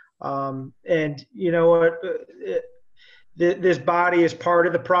 And you know what? This body is part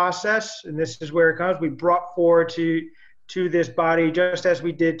of the process, and this is where it comes. We brought forward to this body, just as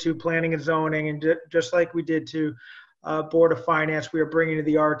we did to planning and zoning, and just like we did to Board of Finance, we are bringing to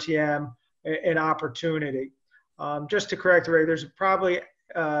the RTM an opportunity. Just to correct the record, there's probably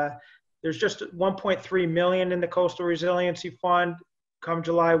there's just 1.3 million in the Coastal Resiliency Fund. Come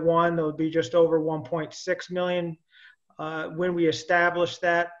July 1, there'll be just over 1.6 million. When we establish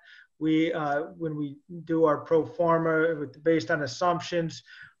that, when we do our pro forma based on assumptions,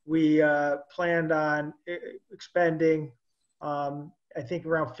 we planned on expending, I think,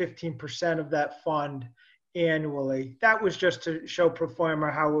 around 15% of that fund annually. That was just to show pro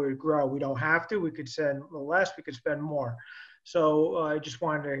forma how we would grow. We don't have to. We could spend a little less. We could spend more. So I just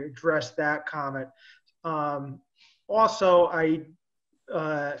wanted to address that comment. Also, I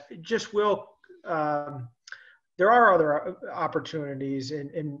just will. There are other opportunities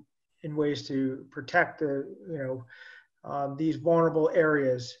in ways to protect the these vulnerable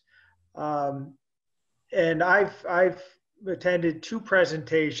areas, and I've attended 2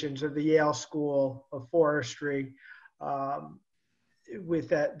 presentations of the Yale School of Forestry with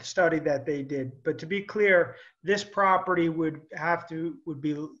that study that they did. But to be clear, this property would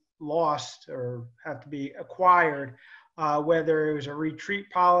be lost or have to be acquired, whether it was a retreat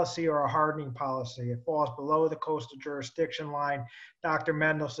policy or a hardening policy. It falls below the coastal jurisdiction line. Dr.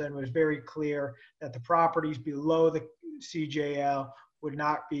 Mendelson was very clear that the properties below the CJL would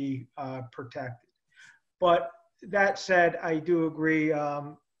not be protected. But that said, I do agree,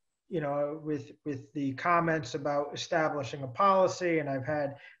 with the comments about establishing a policy, and I've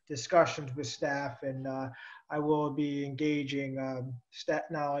had discussions with staff, and I will be engaging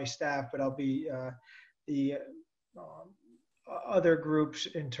not only staff, but I'll be the other groups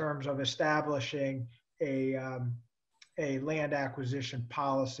in terms of establishing a land acquisition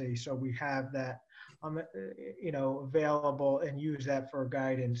policy. So we have that, available and use that for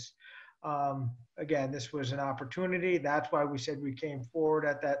guidance. Again, this was an opportunity. That's why we said we came forward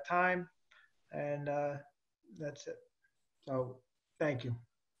at that time. And that's it. So thank you.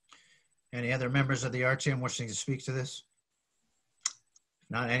 Any other members of the RTM wishing to speak to this?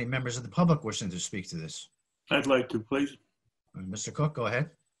 Not any members of the public wishing to speak to this? I'd like to, please. Mr. Cook, go ahead.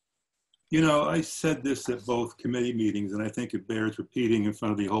 You know, I said this at both committee meetings, and I think it bears repeating in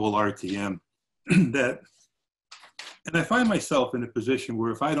front of the whole RTM, and I find myself in a position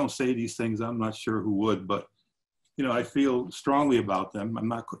where if I don't say these things, I'm not sure who would, but, I feel strongly about them. I'm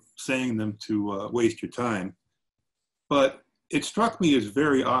not saying them to waste your time, but it struck me as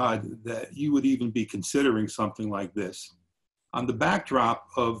very odd that you would even be considering something like this on the backdrop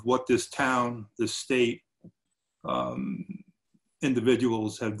of what this town, this state,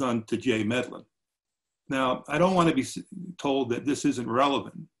 individuals have done to Jay Medlin. Now, I don't want to be told that this isn't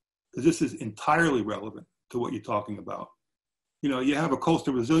relevant, because this is entirely relevant to what you're talking about. You have a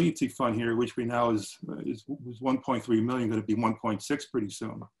coastal resiliency fund here, which we now is 1.3 million, going to be 1.6 pretty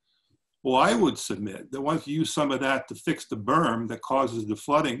soon. Well, I would submit that once you use some of that to fix the berm that causes the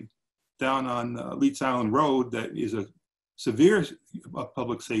flooding down on Leeds Island Road, that is a severe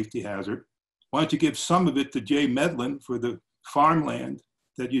public safety hazard, why don't you give some of it to Jay Medlin for the farmland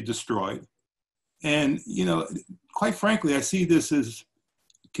that you destroyed? And, quite frankly, I see this as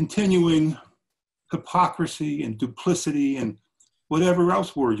continuing hypocrisy and duplicity and whatever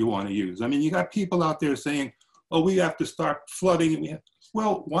else word you want to use. I mean, you got people out there saying, oh, we have to start flooding.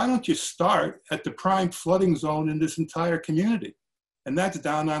 Well, why don't you start at the prime flooding zone in this entire community? And that's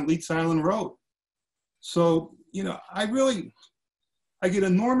down on Leeds Island Road. So, I get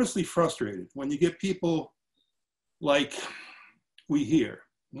enormously frustrated when you get people like we hear,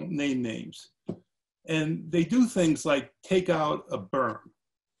 won't name names, and they do things like take out a berm.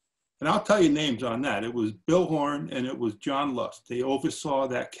 And I'll tell you names on that. It was Bill Horn and it was John Lust. They oversaw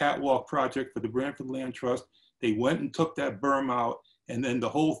that catwalk project for the Branford Land Trust. They went and took that berm out, and then the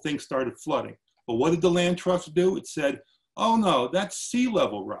whole thing started flooding. But what did the Land Trust do? It said, oh no, that's sea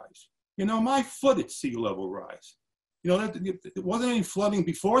level rise. My foot at sea level rise. It wasn't any flooding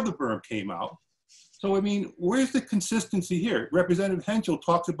before the berm came out. So, I mean, where's the consistency here? Representative Henschel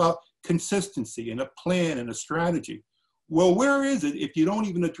talks about consistency and a plan and a strategy. Well, where is it if you don't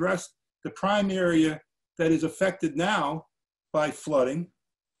even address the prime area that is affected now by flooding?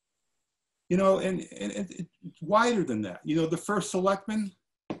 And it's wider than that. The first selectman,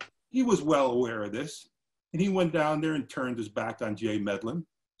 he was well aware of this, and he went down there and turned his back on Jay Medlin.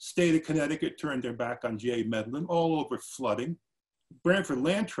 State of Connecticut turned their back on Jay Medlin all over flooding. Branford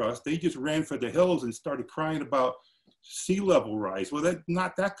Land Trust, they just ran for the hills and started crying about sea level rise. Well,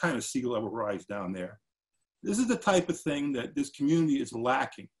 not that kind of sea level rise down there. This is the type of thing that this community is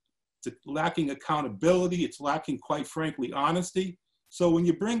lacking. It's lacking accountability. It's lacking, quite frankly, honesty. So when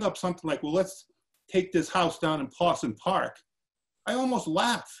you bring up something like, well, let's take this house down in Pawson Park, I almost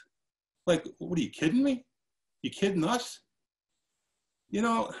laugh. Like, what, are you kidding me? You kidding us?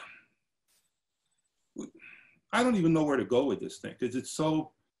 I don't even know where to go with this thing, because it's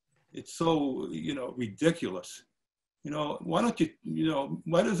so ridiculous. Why don't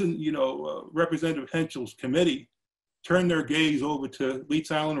why doesn't, Representative Henschel's committee turn their gaze over to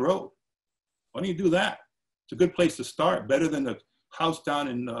Leeds Island Road? Why don't you do that? It's a good place to start, better than the house down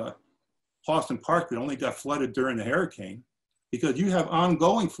in Pawson Park that only got flooded during the hurricane, because you have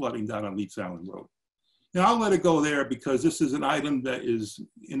ongoing flooding down on Leeds Island Road. Now, I'll let it go there because this is an item that is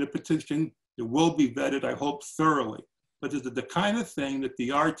in a petition. It will be vetted, I hope, thoroughly. But this is the kind of thing that the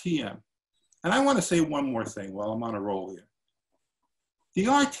RTM, and I want to say one more thing while I'm on a roll here. The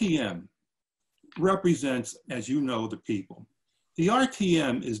RTM represents, as you know, the people. The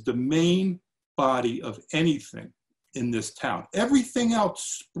RTM is the main body of anything in this town. Everything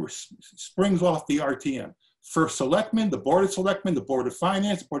else springs off the RTM. First Selectmen, the Board of Selectmen, the Board of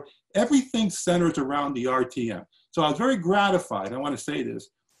Finance, everything centers around the RTM. So I was very gratified, I want to say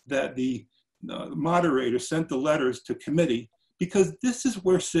this, that the moderator sent the letters to committee, because this is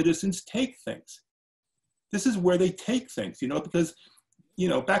where citizens take things. This is where they take things, because,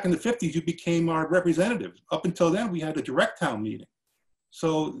 back in the 50s, you became our representative. Up until then, we had a direct town meeting.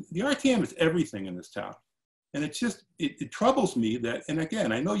 So the RTM is everything in this town. And it's just, it troubles me that, and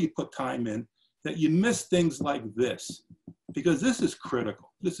again, I know you put time in, that you miss things like this, because this is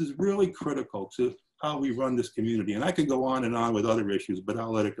critical. This is really critical to how we run this community. And I could go on and on with other issues, but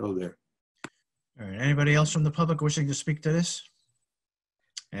I'll let it go there. All right, anybody else from the public wishing to speak to this?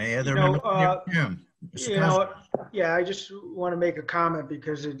 Any other members? Yeah, I just want to make a comment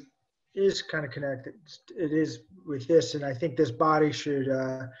because it is kind of connected. It is with this, and I think this body should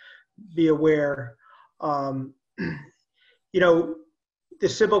be aware. The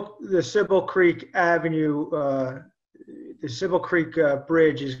Sybil Creek Avenue, the Sybil Creek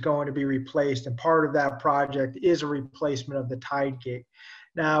Bridge is going to be replaced, and part of that project is a replacement of the tide gate.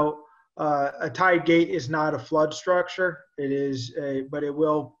 Now, a tide gate is not a flood structure. It is, but it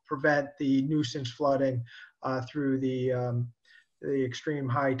will prevent the nuisance flooding through the extreme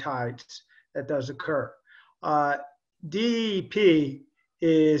high tides that does occur. DEP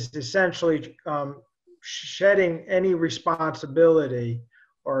is essentially shedding any responsibility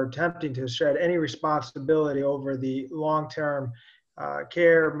or attempting to shed any responsibility over the long-term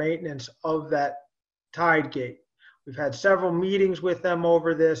care, maintenance of that tide gate. We've had several meetings with them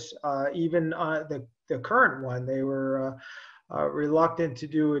over this. Even the current one, they were reluctant to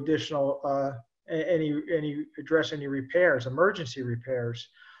do additional address any repairs, emergency repairs.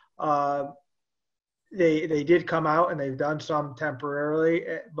 They did come out and they've done some temporarily,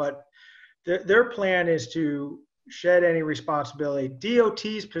 but their plan is to shed any responsibility.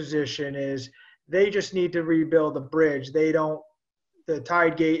 DOT's position is they just need to rebuild the bridge. The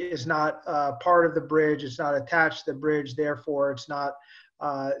tide gate is not part of the bridge. It's not attached to the bridge. Therefore, it's not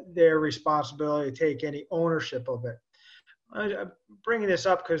their responsibility to take any ownership of it. I'm bringing this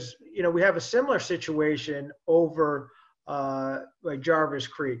up because, we have a similar situation over like Jarvis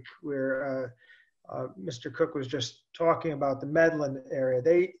Creek, where Mr. Cook was just talking about the Medland area.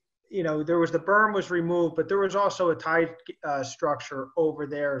 There was the berm was removed, but there was also a tide structure over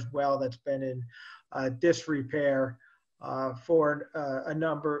there as well that's been in disrepair for a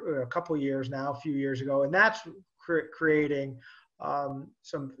couple of years now, a few years ago, and that's creating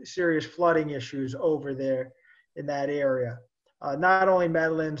some serious flooding issues over there in that area. Not only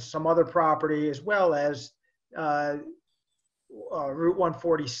Medland, some other property, as well as Route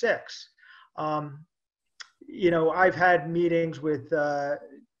 146. I've had meetings with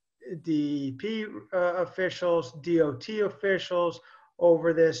DEP officials, DOT officials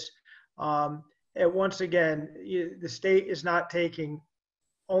over this. And once again, the state is not taking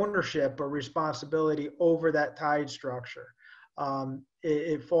ownership or responsibility over that tide structure.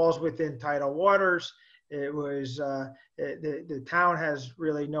 It falls within tidal waters. It was the town has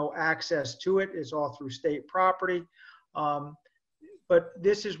really no access to it. It's all through state property. But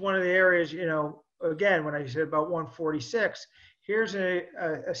this is one of the areas, again, when I said about 146, here's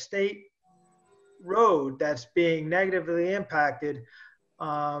a state road that's being negatively impacted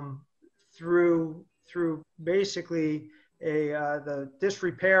through basically the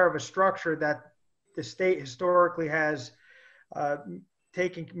disrepair of a structure that the state historically has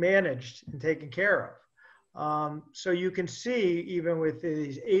managed and taken care of. So you can see, even with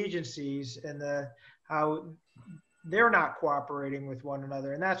these agencies and how they're not cooperating with one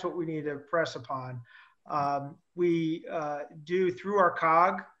another, and that's what we need to press upon. We do, through our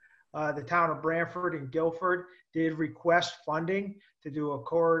COG, the town of Branford and Guilford did request funding to do a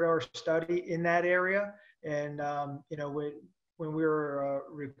corridor study in that area. And, when we were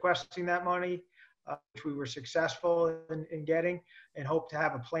requesting that money, which we were successful in getting, and hope to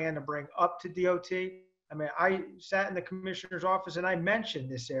have a plan to bring up to DOT. I mean, I sat in the commissioner's office and I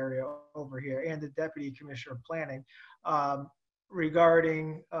mentioned this area over here and the deputy commissioner of planning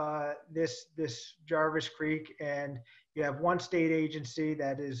regarding this Jarvis Creek. And you have one state agency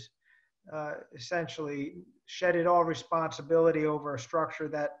that is essentially shedded all responsibility over a structure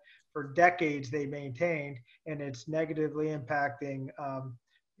that for decades they maintained, and it's negatively impacting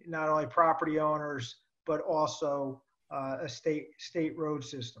not only property owners, but also a state road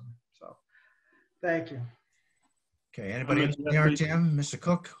system. So thank you. Okay, anybody else in the RTM? Mr.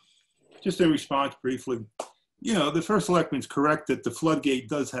 Cook? Just in response briefly, the first selectman's correct that the floodgate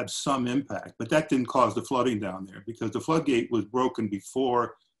does have some impact, but that didn't cause the flooding down there, because the floodgate was broken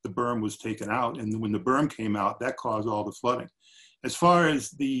before the berm was taken out. And when the berm came out, that caused all the flooding. As far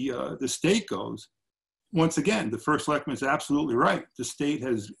as the state goes, once again, the first selectman is absolutely right. The state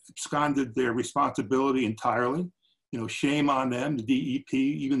has absconded their responsibility entirely. Shame on them, the DEP,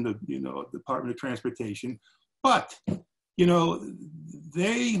 even the Department of Transportation. But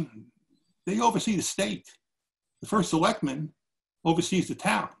they oversee the state. The first selectman oversees the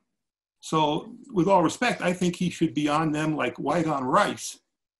town. So, with all respect, I think he should be on them like white on rice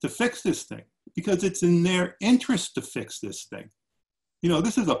to fix this thing, because it's in their interest to fix this thing. You know,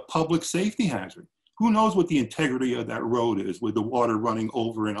 this is a public safety hazard. Who knows what the integrity of that road is with the water running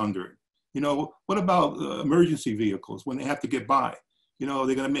over and under it? You know, what about emergency vehicles when they have to get by? You know, are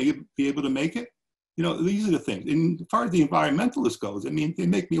they going to be able to make it? You know, these are the things. And as far as the environmentalist goes, I mean, they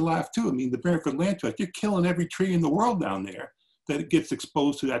make me laugh too. I mean, the Branford Land Trust, you're killing every tree in the world down there that gets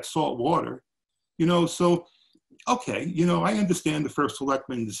exposed to that salt water. You know, so, okay, you know, I understand the first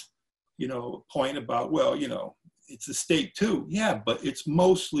selectman's, you know, point about, well, you know, it's the state too. Yeah, but it's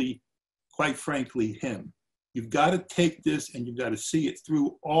mostly, quite frankly, him. You've got to take this and you've got to see it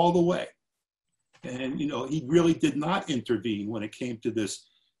through all the way. And, you know, he really did not intervene when it came to this,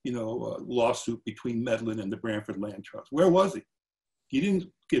 you know, lawsuit between Medlin and the Branford Land Trust. Where was he? He didn't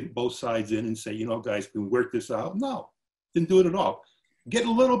get both sides in and say, you know, guys, can we work this out? No, didn't do it at all. Get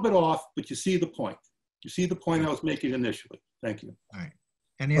a little bit off, but you see the point. You see the point I was making initially. Thank you. All right.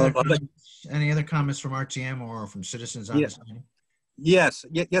 Any other comments from RTM or from citizens on this item? Yes,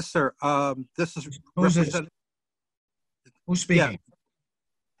 yes, sir. This is Who's speaking? Yeah.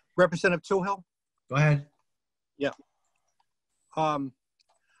 Representative Toohill. Go ahead. Yeah.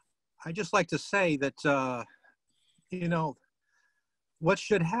 I just like to say that, you know, what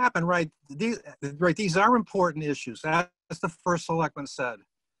should happen, right? These are important issues, as the first selectman said.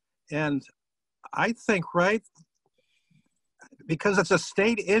 And I think, right, because it's a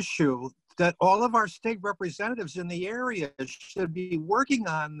state issue, that all of our state representatives in the area should be working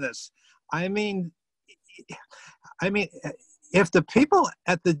on this. I mean, if the people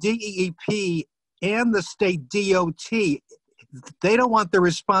at the DEEP and the state DOT, they don't want the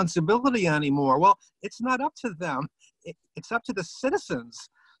responsibility anymore, well, it's not up to them. It's up to the citizens.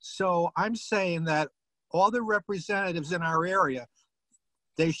 So I'm saying that all the representatives in our area,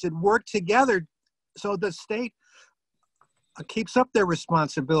 they should work together so the state keeps up their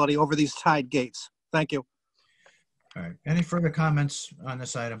responsibility over these tide gates. Thank you. All right. Any further comments on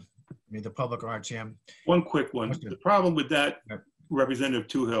this item? Either public or RTM? One quick one. The problem with that, Representative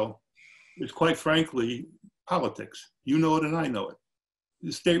Toohill, is quite frankly politics. You know it and I know it.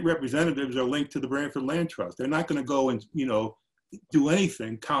 The state representatives are linked to the Branford Land Trust. They're not going to go and, you know, do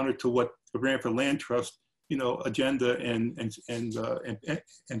anything counter to what the Branford Land Trust, you know, agenda and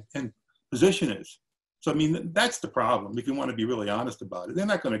position is. So, I mean, that's the problem, if you want to be really honest about it. They're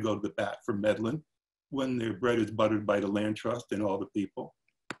not going to go to the bat for Medlin when their bread is buttered by the land trust and all the people.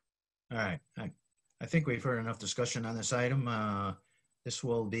 All right. I think we've heard enough discussion on this item. This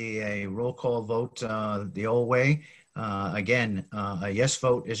will be a roll call vote the old way. Again, a yes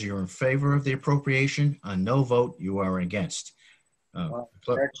vote is you're in favor of the appropriation. A no vote, you are against.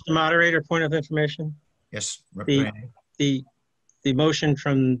 Mr. Moderator, point of information. Yes, the motion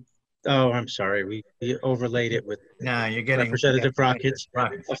from, oh, I'm sorry, we overlaid it with you're getting Representative Brockett's.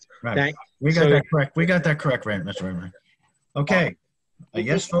 Right. We got that correct. We got that correct, right, Mr. Raymond? Okay. A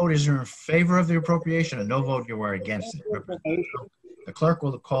yes vote is you're in favor of the appropriation. A no vote, you are against it. The clerk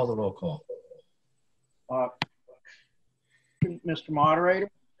will call the roll call. Mr. Moderator?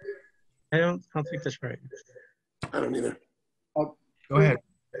 I don't think that's right. I don't either. Go ahead.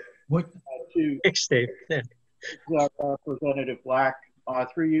 What? Dave. Yeah. Representative Black,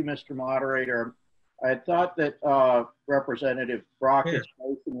 through you, Mr. Moderator, I thought that Representative Brockett's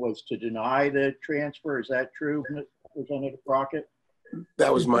motion was to deny the transfer. Is that true, Representative Brockett?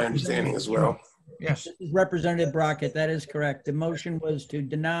 That was my understanding as well. Yes. Representative Brockett, that is correct. The motion was to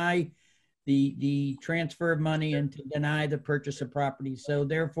deny the transfer of money and to deny the purchase of property. So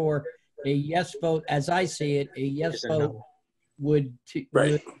therefore, a yes vote, as I see it, a yes vote would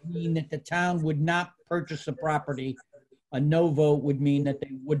mean that the town would not purchase the property. A no vote would mean that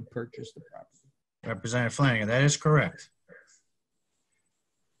they would purchase the property. Representative Flanagan, that is correct.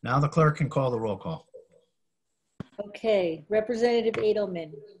 Now the clerk can call the roll call. Okay, Representative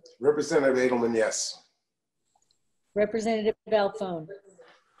Edelman. Representative Edelman, yes. Representative Alphone.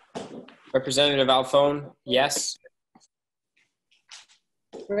 Representative Alphone, yes.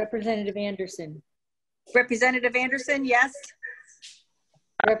 Representative Anderson. Representative Anderson, yes.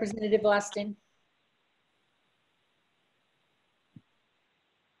 Representative Austin.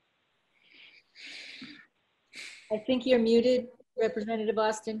 I think you're muted, Representative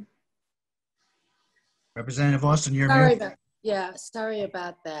Austin. Representative Austin, you're muted. Sorry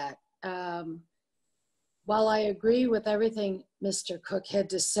about that. While I agree with everything Mr. Cook had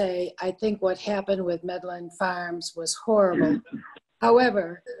to say, I think what happened with Medlin Farms was horrible.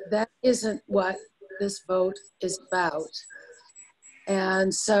 However, that isn't what this vote is about.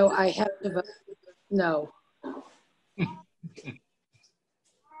 And so I have to vote no.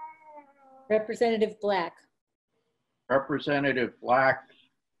 Representative Black. Representative Black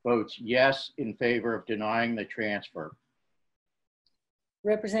votes yes in favor of denying the transfer.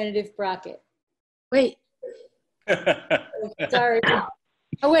 Representative Brockett. Wait, Sorry.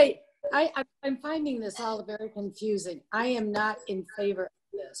 oh, wait, I'm finding this all very confusing. I am not in favor of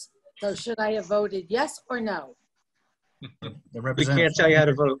this. So should I have voted yes or no? The We representative. can't tell you how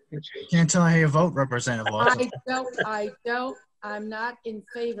to vote. Can't tell how you vote, Representative Lawson. I'm not in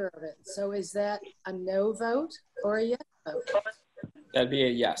favor of it. So is that a no vote or a yes vote? That'd be a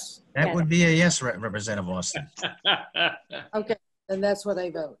yes. That would be a yes, Representative Austin. Okay, then that's what I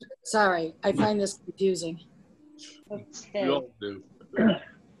vote. Sorry, I find this confusing. Okay.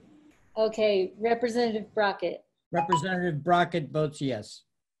 Okay, Representative Brockett. Representative Brockett votes yes.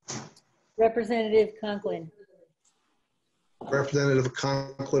 Representative Conklin. Representative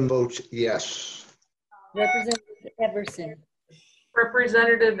Conklin votes yes. Representative Everson.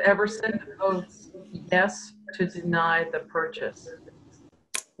 Representative Everson votes yes to deny the purchase.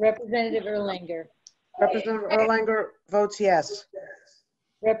 Representative Erlanger. Representative Erlanger votes yes.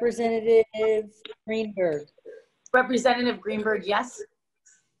 Representative Greenberg. Representative Greenberg, yes.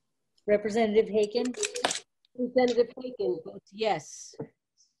 Representative Haken. Representative Haken votes yes.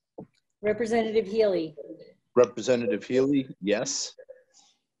 Representative Healy. Representative Healy, yes.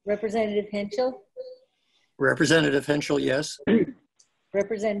 Representative Henschel. Representative Henschel, yes.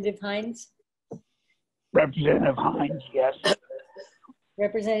 Representative Hines. Representative Hines, yes.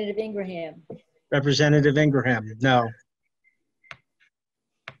 Representative Ingraham. Representative Ingraham, no.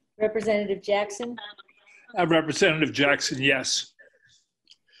 Representative Jackson. Representative Jackson, yes.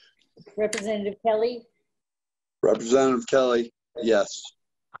 Representative Kelly. Representative Kelly, yes.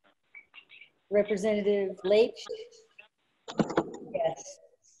 Representative Leach. Yes.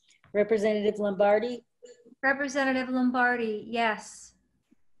 Representative Lombardi. Representative Lombardi, yes.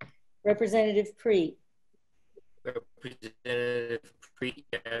 Representative Crete. Representative Crete,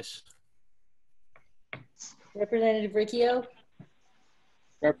 yes. Representative Ricchio.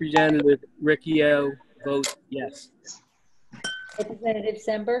 Representative Ricchio votes yes. Representative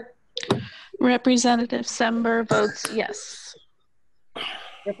Sember. Representative Sember votes yes.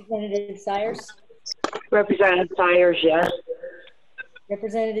 Representative Sires. Representative Sires, yes.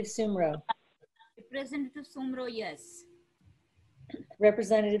 Representative Sumro. Representative Sumro, yes.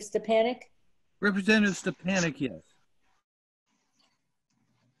 Representative Stepanek. Representative Stepanek, yes.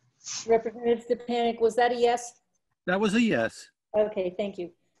 Representative Stepanek, was that a yes? That was a yes. Okay, thank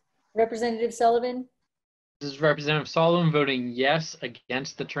you. Representative Sullivan. This is Representative Sullivan voting yes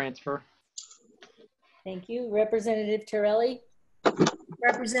against the transfer. Thank you. Representative Torelli.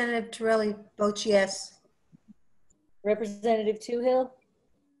 Representative Torelli votes yes. Representative Toohill.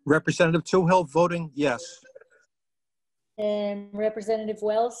 Representative Toohill voting yes. And Representative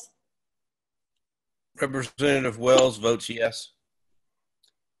Wells. Representative Wells votes yes.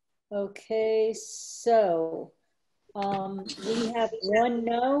 Okay, so we have 1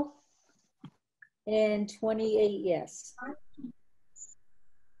 no and 28 yes.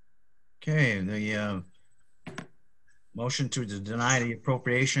 Okay, the motion to deny the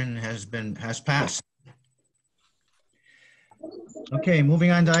appropriation has passed. Okay,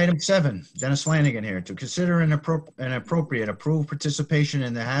 moving on to item 7. Dennis Flanagan here. To consider an appropriate approved participation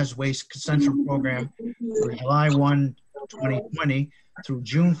in the Haz Waste Central Program for July 1, 2020 through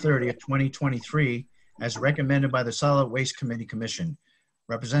June 30th, 2023, as recommended by the Solid Waste Committee Commission.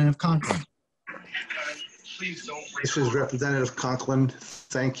 Representative Conklin. This is Representative Conklin.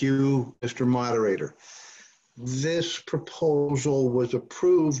 Thank you, Mr. Moderator. This proposal was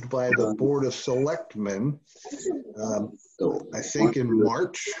approved by the Board of Selectmen, I think in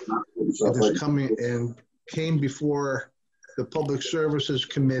March. It is coming and came before the Public Services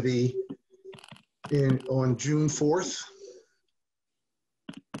Committee on June 4th.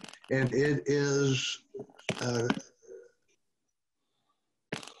 And it is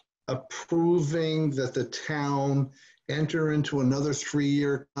approving that the town enter into another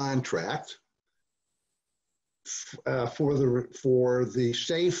 3-year contract for the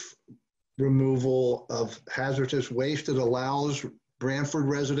safe removal of hazardous waste. It allows Branford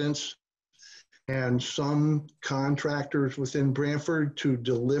residents and some contractors within Branford to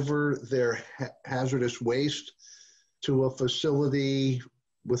deliver their hazardous waste to a facility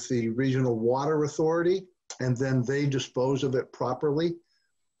with the Regional Water Authority, and then they dispose of it properly.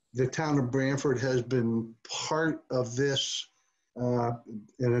 The town of Branford has been part of this, and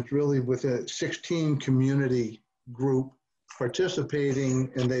it's really with a 16 community group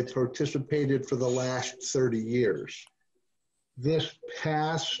participating, and they participated for the last 30 years. This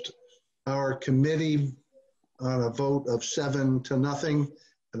passed our committee on a vote of 7-0,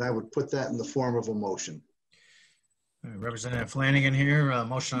 and I would put that in the form of a motion. Representative Flanagan here,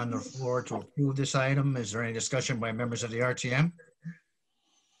 motion on the floor to approve this item. Is there any discussion by members of the RTM?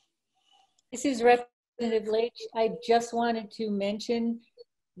 This is Representative Leach. I just wanted to mention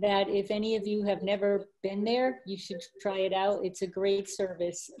that if any of you have never been there, you should try it out. It's a great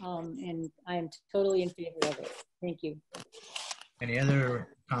service, and I'm totally in favor of it. Thank you. Any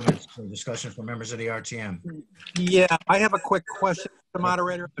other comments or discussion from members of the RTM? Yeah, I have a quick question, Mr.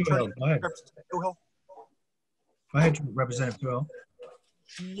 Moderator. Go ahead. Go ahead, Representative Thull.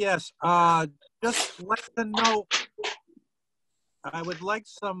 Yes, just let them know. I would like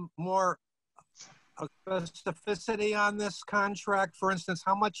some more specificity on this contract. For instance,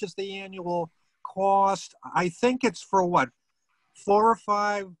 how much is the annual cost? I think it's for what, 4 or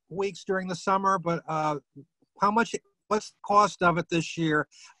 5 weeks during the summer, but how much, what's the cost of it this year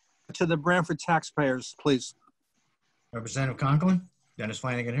to the Branford taxpayers, please? Representative Conklin, Dennis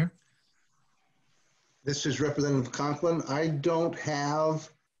Flanagan here. This is Representative Conklin. I don't have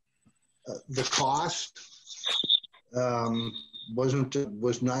the cost.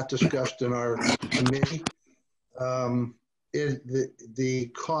 Was not discussed in our committee.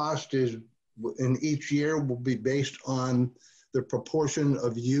 The cost is in each year will be based on the proportion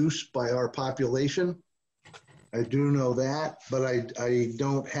of use by our population. I do know that, but I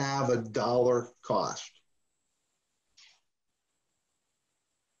don't have a dollar cost.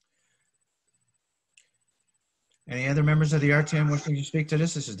 Any other members of the RTM wishing to speak to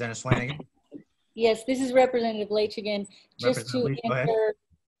this? This is Dennis Flanagan. Yes, this is Representative Leach again. Just to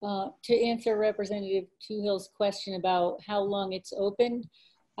answer Representative Tuhill's question about how long it's open,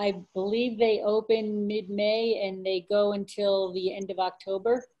 I believe they open mid-May and they go until the end of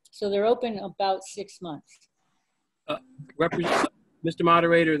October. So they're open about 6 months. Mr.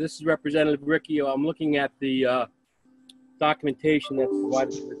 Moderator, this is Representative Riccio. I'm looking at the documentation that's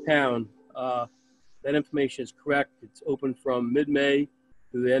provided to the town. That information is correct. It's open from mid-May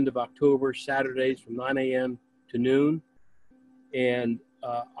to the end of October, Saturdays from 9 a.m. to noon. And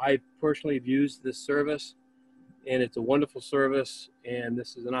I personally have used this service, and it's a wonderful service. And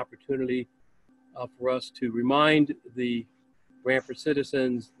this is an opportunity for us to remind the Branford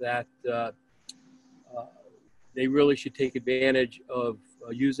citizens that they really should take advantage of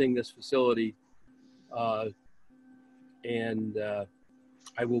using this facility. And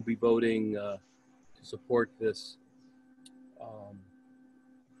I will be voting to support this.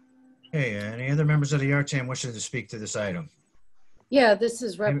 Okay, any other members of the RTM wishing to speak to this item? Yeah, this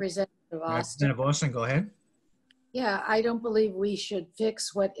is Representative Austin. Representative Austin, go ahead. Yeah, I don't believe we should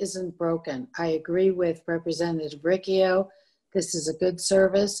fix what isn't broken. I agree with Representative Riccio. This is a good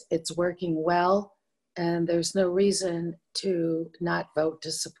service. It's working well, and there's no reason to not vote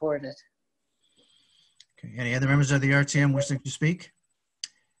to support it. Okay, any other members of the RTM wishing to speak?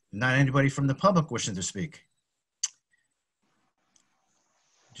 Not anybody from the public wishing to speak.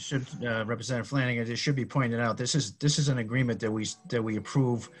 Should Representative Flanagan, it should be pointed out, this is an agreement that we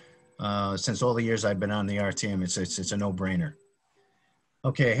approve since all the years I've been on the RTM. It's a no-brainer.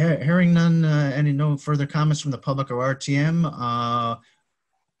 Okay, hearing none, no further comments from the public or RTM.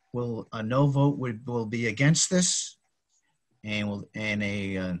 A no vote will be against this, and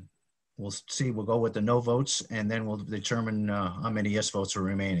we'll see. We'll go with the no votes, and then we'll determine how many yes votes are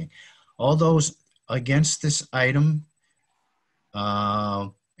remaining. All those against this item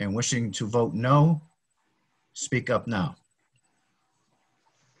and wishing to vote no, speak up now.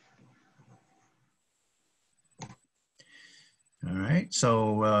 All right,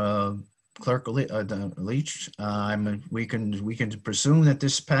 so Clerk Leach, we can presume that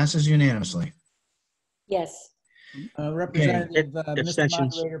this passes unanimously. Yes. Representative, Mr.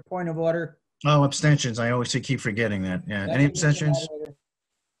 Moderator, point of order. Oh, abstentions. I always keep forgetting that. Yeah. Any abstentions?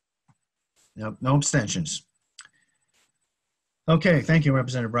 Nope, no abstentions. Okay, thank you,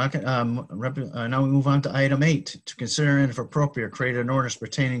 Representative Brockett. Now we move on to item 8, to consider and if appropriate, create an ordinance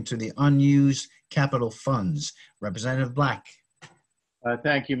pertaining to the unused capital funds. Representative Black.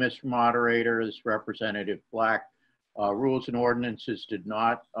 Thank you, Mr. Moderator. This is Representative Black. Rules and ordinances did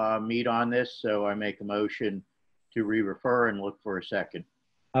not meet on this, so I make a motion to re-refer and look for a second.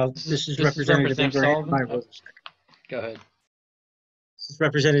 This is Representative Ingraham. Go ahead. This is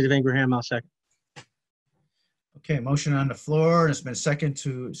Representative Ingraham. I'll second. Okay, motion on the floor. It's been second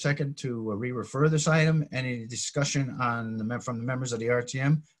to re-refer this item. Any discussion from the members of the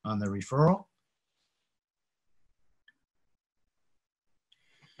RTM on the referral?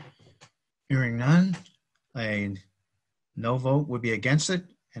 Hearing none, a no vote would be against it,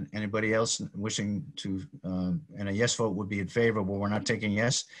 and anybody else wishing to, and a yes vote would be in favor, but we're not taking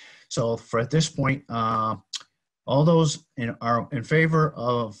yes. So for at this point, all those are in favor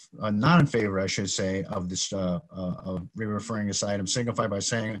of, not in favor, I should say, of this, of re-referring this item, signify by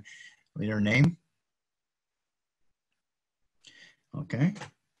saying your name. Okay.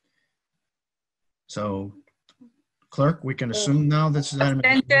 So clerk, we can assume now this is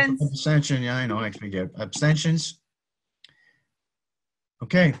Abstentions. abstention. Yeah, I know, I forget. Abstentions.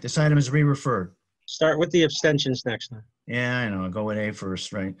 Okay, this item is re-referred. Start with the abstentions next time. Yeah, I know. I'll go with A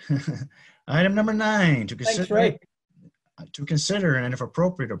first, right? Item number 9, Thanks, Ray. to consider and if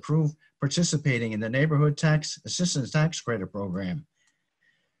appropriate, approve participating in the Neighborhood Tax Assistance Tax Credit Program.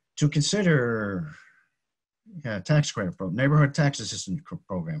 To consider, tax credit program, Neighborhood Tax Assistance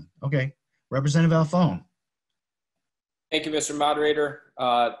Program. Okay, Representative Alphone. Thank you, Mr. Moderator.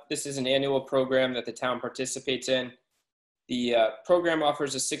 This is an annual program that the town participates in. The program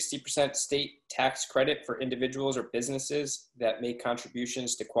offers a 60% state tax credit for individuals or businesses that make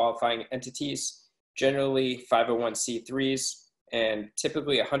contributions to qualifying entities, generally 501c3s, and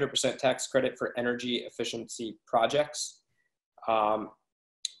typically 100% tax credit for energy efficiency projects.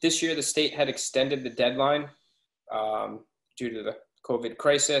 This year, the state had extended the deadline due to the COVID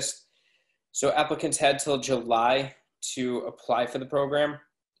crisis. So applicants had till July to apply for the program.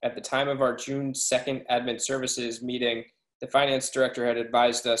 At the time of our June 2nd Admin Services meeting, the finance director had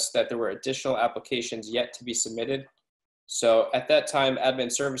advised us that there were additional applications yet to be submitted. So at that time,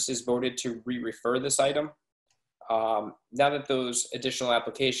 Admin Services voted to re-refer this item. Now that those additional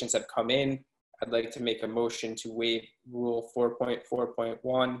applications have come in, I'd like to make a motion to waive Rule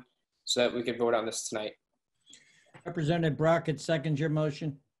 4.4.1 so that we could vote on this tonight. Representative Brockett seconds your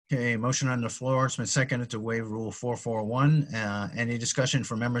motion. Okay, motion on the floor. It's been seconded to waive Rule 441. Any discussion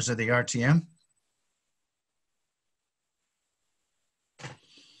from members of the RTM?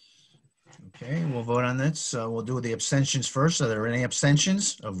 Okay, we'll vote on this. We'll do the abstentions first. Are there any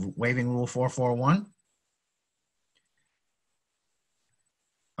abstentions of waiving Rule 441?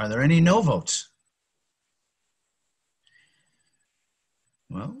 Are there any no votes?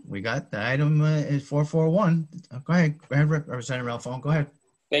 Well, we got the item is 441. Go ahead, Representative Alphone, go ahead.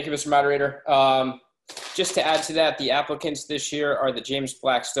 Thank you, Mr. Moderator. Just to add to that, the applicants this year are the James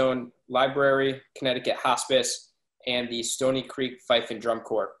Blackstone Library, Connecticut Hospice, and the Stony Creek Fife and Drum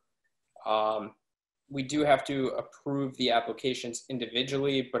Corps. We do have to approve the applications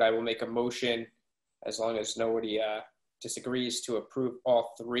individually, but I will make a motion as long as nobody disagrees to approve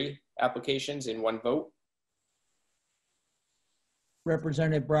all 3 applications in one vote.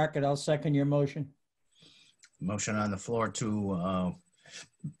 Representative Brockett, I'll second your motion. Motion on the floor to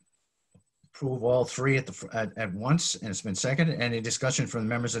approve all 3 at once, and it's been seconded. Any discussion from the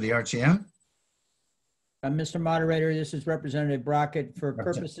members of the RTM? Mr. Moderator, this is Representative Brockett. For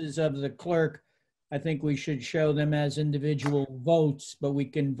purposes of the clerk, I think we should show them as individual votes, but we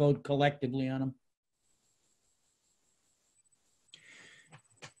can vote collectively on them.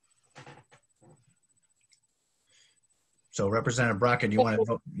 So Representative Brockett, you want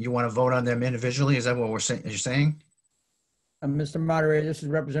to vote on them individually? Is that what you're saying? Mr. Moderator, this is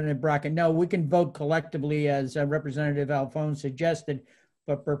Representative Brockett. No, we can vote collectively as Representative Alphone suggested,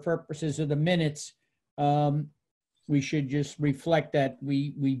 but for purposes of the minutes, we should just reflect that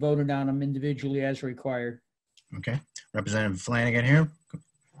we voted on them individually as required. Okay. Representative Flanagan here.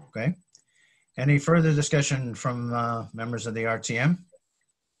 Okay. Any further discussion from members of the RTM?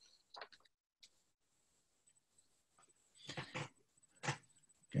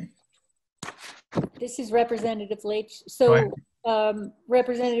 This is Representative Leach. So,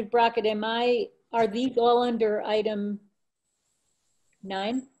 Representative Brockett, are these all under item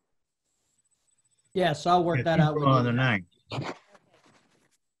 9? Yes, I'll work that out with you. On the 9.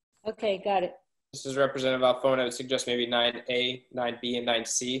 Okay, got it. This is Representative Alphone. I would suggest maybe 9A, 9B, and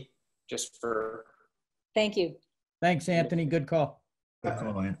 9C, just for. Thank you. Thanks, Anthony. Good call. Good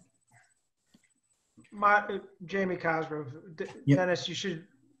call, Anthony. Jamie Cosgrove. Yep. Dennis, you should,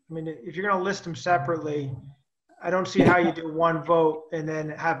 I mean, if you're going to list them separately, I don't see how you do one vote and then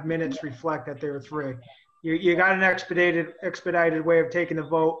have minutes reflect that there are 3. You got an expedited way of taking the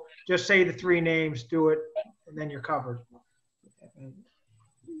vote. Just say the 3 names, do it, and then you're covered.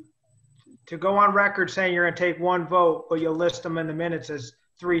 To go on record saying you're going to take one vote, but you'll list them in the minutes as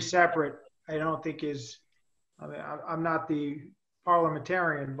 3 separate, I don't think is, I mean, I'm not the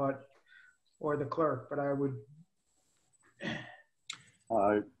parliamentarian, or the clerk, but I would.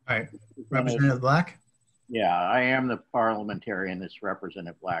 All right, Representative Black? Yeah, I am the parliamentarian, this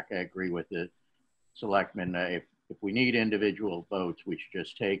Representative Black. I agree with the selectmen. If we need individual votes, we should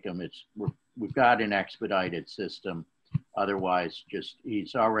just take them. We've got an expedited system. Otherwise,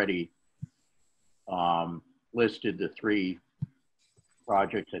 he's already listed the 3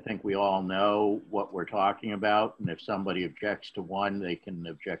 projects. I think we all know what we're talking about. And if somebody objects to one, they can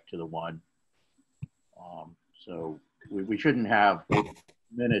object to the one. So we shouldn't have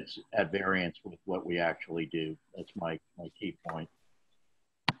minutes at variance with what we actually do. That's my key point.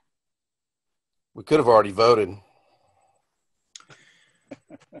 We could have already voted.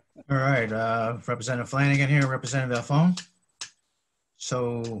 All right, Representative Flanagan here, Representative Alphone.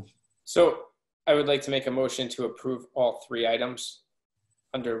 So I would like to make a motion to approve all 3 items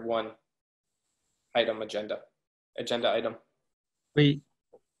under one item agenda item. I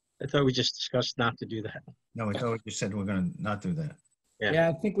thought we just discussed not to do that. no, we thought you said we're going to not do that. Yeah,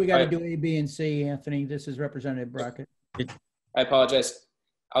 I think we got to do A, B, and C, Anthony. This is Representative Brockett. I apologize.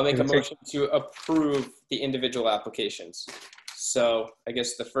 I'll make a motion to approve the individual applications. So I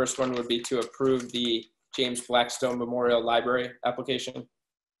guess the first one would be to approve the James Blackstone Memorial Library application.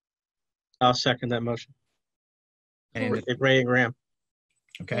 I'll second that motion. Ray and Graham.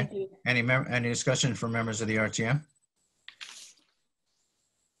 Okay. Any discussion from members of the RTM?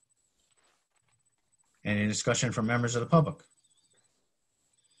 Any discussion from members of the public?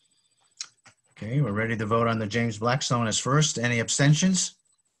 Okay, we're ready to vote on the James Blackstone as first. Any abstentions?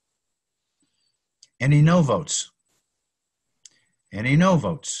 Any no votes? Any no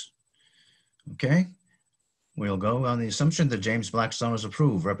votes? Okay, we'll go on the assumption that James Blackstone is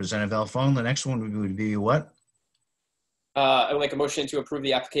approved. Representative Alphone, the next one would be what? I would like a motion to approve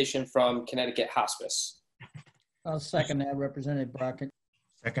the application from Connecticut Hospice. I'll second that, Representative Brockett.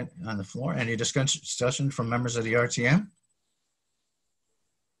 Second on the floor. Any discussion from members of the RTM?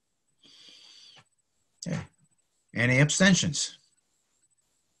 Okay. Any abstentions?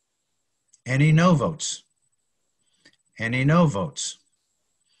 Any no votes? Any no votes?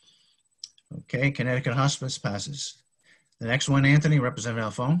 Okay, Connecticut Hospice passes. The next one, Anthony,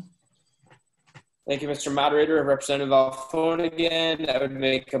 Representative Alphone. Thank you, Mr. Moderator. Representative Alphone again. I would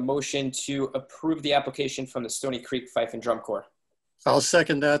make a motion to approve the application from the Stony Creek Fife and Drum Corps. I'll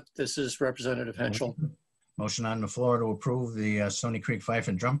second that. This is Representative Henschel. Motion on the floor to approve the Stony Creek Fife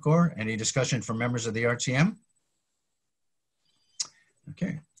and Drum Corps. Any discussion from members of the RTM?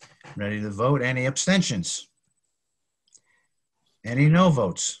 Okay, ready to vote. Any abstentions? Any no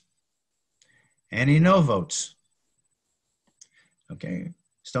votes? Any no votes? Okay,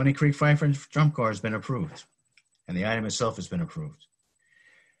 Stony Creek Fife and Drum Corps has been approved, and the item itself has been approved.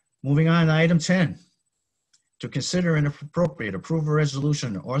 Moving on to item 10. To consider an appropriate approve a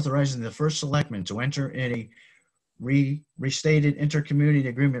resolution authorizing the first selectman to enter in a restated intercommunity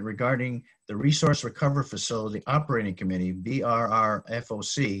agreement regarding the Resource Recovery Facility Operating Committee,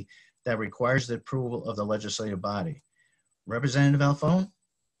 BRRFOC, that requires the approval of the legislative body. Representative Alphone.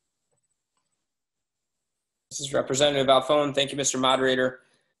 This is Representative Alphone. Thank you, Mr. Moderator.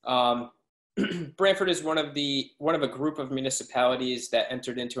 Branford is one of a group of municipalities that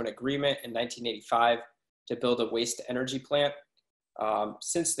entered into an agreement in 1985 to build a waste energy plant.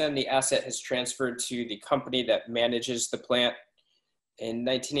 Since then, the asset has transferred to the company that manages the plant. In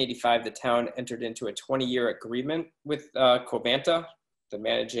 1985, the town entered into a 20-year agreement with Covanta, the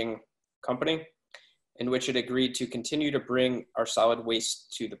managing company, in which it agreed to continue to bring our solid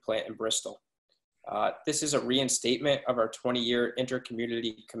waste to the plant in Bristol. This is a reinstatement of our 20-year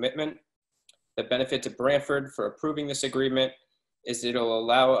intercommunity commitment. The benefit to Branford for approving this agreement is it'll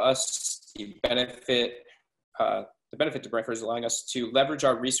allow us the benefit to Branford is allowing us to leverage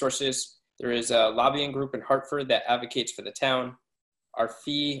our resources. There is a lobbying group in Hartford that advocates for the town. Our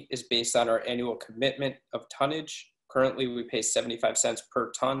fee is based on our annual commitment of tonnage. Currently, we pay 75 cents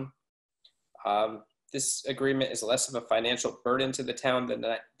per ton. This agreement is less of a financial burden to the town than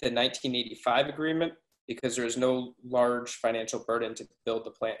the 1985 agreement because there is no large financial burden to build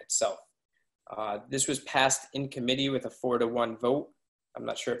the plant itself. This was passed in committee with a 4-to-1 vote. I'm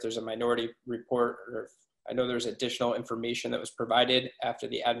not sure if there's a minority report or if I know there's additional information that was provided after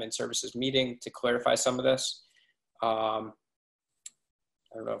the admin services meeting to clarify some of this. I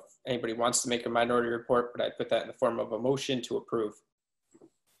don't know if anybody wants to make a minority report, but I put that in the form of a motion to approve.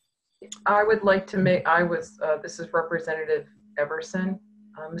 I would like to make, this is Representative Everson,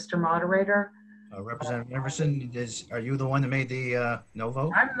 Mr. Moderator. Representative Everson, are you the one that made the no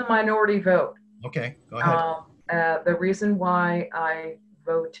vote? I'm the minority vote. Okay, go ahead. The reason why I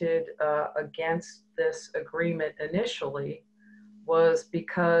voted against this agreement initially was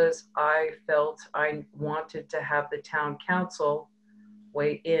because I felt I wanted to have the town council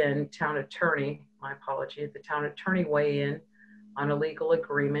weigh in, town attorney, my apology, the town attorney weigh in on a legal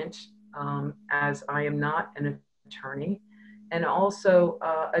agreement, as I am not an attorney. And also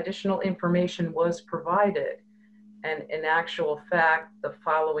additional information was provided. And in actual fact, the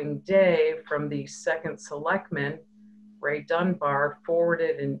following day from the second selectman, Ray Dunbar,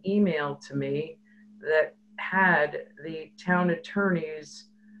 forwarded an email to me that had the town attorney's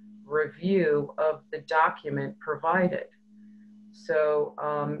review of the document provided. So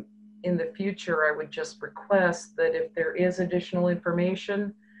in the future, I would just request that if there is additional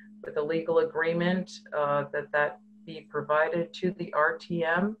information, with a legal agreement that be provided to the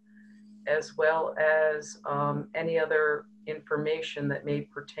RTM, as well as any other information that may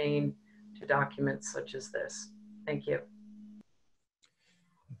pertain to documents such as this. Thank you.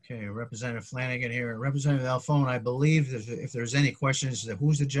 Okay, Representative Flanagan here. Representative Alphone, I believe if there's any questions,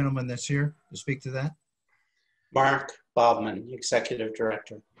 who's the gentleman that's here to speak to that? Mark Bobman, Executive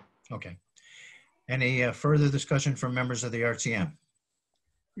Director. Okay. Any further discussion from members of the RTM?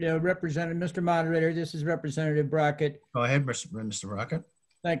 Yeah, Mr. Moderator, this is Representative Brockett. Go ahead, Mr. Brockett.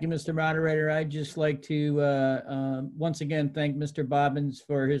 Thank you, Mr. Moderator. I'd just like to once again thank Mr. Bobbins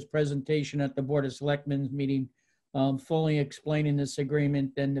for his presentation at the Board of Selectmen's meeting, fully explaining this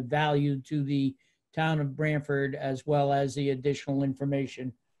agreement and the value to the town of Branford, as well as the additional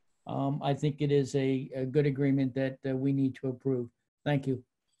information. I think it is a good agreement that we need to approve. Thank you.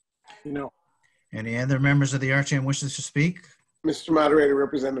 Any other members of the RTM wishes to speak? Mr. Moderator,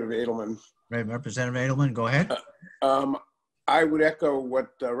 Representative Edelman. Right, Representative Edelman, go ahead. I would echo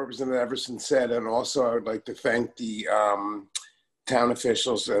what Representative Everson said, and also I would like to thank the town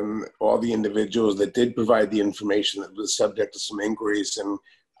officials and all the individuals that did provide the information that was subject to some inquiries and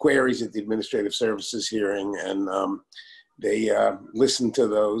queries at the Administrative Services hearing, and they listened to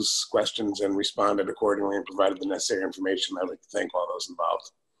those questions and responded accordingly and provided the necessary information. I'd like to thank all those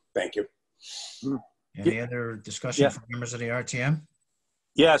involved. Thank you. Any other discussion from members of the RTM?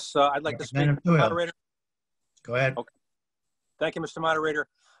 Yes, I'd like to speak, Mr. Moderator. Go ahead. Okay. Thank you, Mr. Moderator.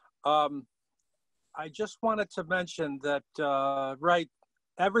 I just wanted to mention that,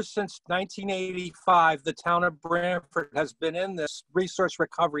 ever since 1985, the town of Branford has been in this resource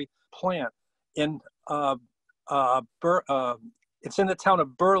recovery plant. It's in the town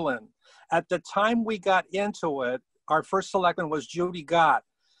of Berlin. At the time we got into it, our first selectman was Judy Gott.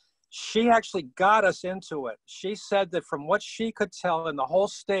 She actually got us into it. She said that from what she could tell in the whole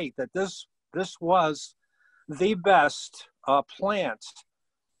state, that this was the best plant.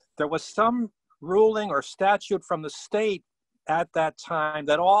 There was some ruling or statute from the state at that time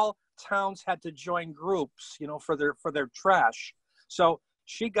that all towns had to join groups, for their trash. So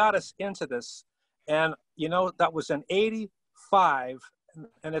she got us into this, and that was in '85,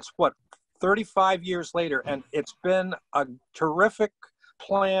 and it's 35 years later, and it's been a terrific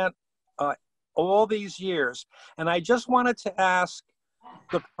plant all these years. And I just wanted to ask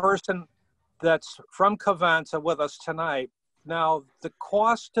the person that's from Covanta with us tonight. Now, the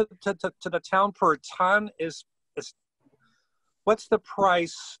cost to the town per ton is what's the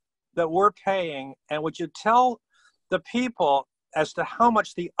price that we're paying? And would you tell the people as to how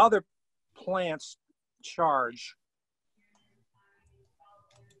much the other plants charge?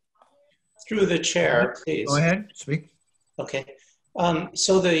 Through the chair, please. Go ahead, speak. Okay.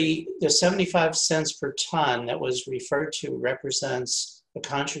 So the 75 cents per ton that was referred to represents a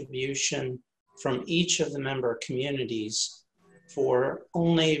contribution from each of the member communities for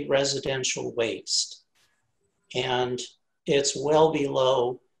only residential waste. And it's well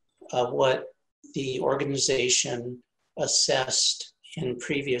below what the organization assessed in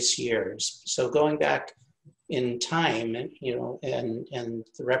previous years. So going back in time, and the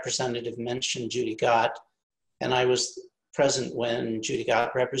representative mentioned Judy Gott, and I was present when Judy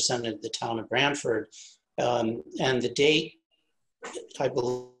Gott represented the town of Branford. And the date, I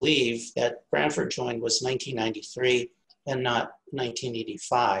believe, that Branford joined was 1993 and not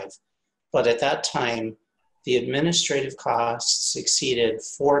 1985. But at that time, the administrative costs exceeded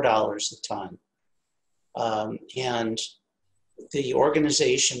 $4 a ton. And the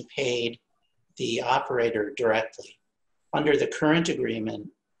organization paid the operator directly. Under the current agreement,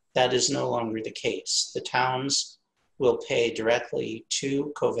 that is no longer the case. The towns will pay directly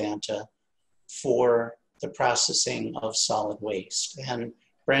to Covanta for the processing of solid waste. And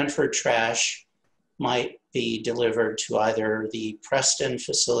Branford trash might be delivered to either the Preston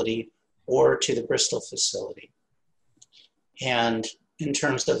facility or to the Bristol facility. And in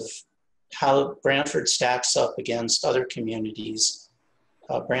terms of how Branford stacks up against other communities,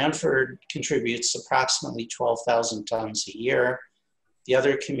 Branford contributes approximately 12,000 tons a year. The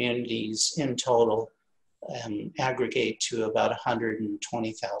other communities in total aggregate to about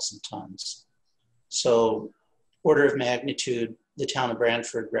 120,000 tons. So order of magnitude, the town of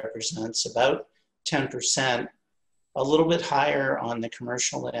Branford represents about 10%, a little bit higher on the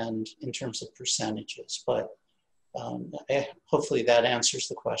commercial end in terms of percentages, but hopefully that answers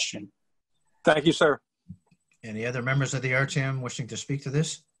the question. Thank you, sir. Any other members of the RTM wishing to speak to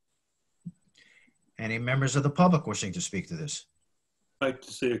this? Any members of the public wishing to speak to this? I'd like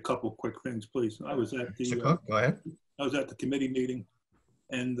to say a couple quick things, please. I was at the Mr. Cook, go ahead. I was at the committee meeting,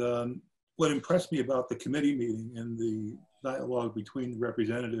 and what impressed me about the committee meeting and the dialogue between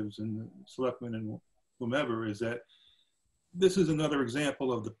representatives and selectmen and whomever, is that this is another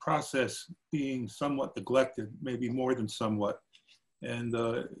example of the process being somewhat neglected, maybe more than somewhat. And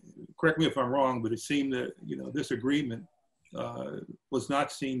correct me if I'm wrong, but it seemed that, you know, this agreement was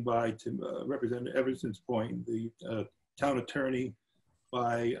not seen by, to Representative Everson's point, the town attorney,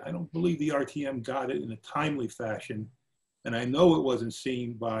 by, I don't believe the RTM got it in a timely fashion. And I know it wasn't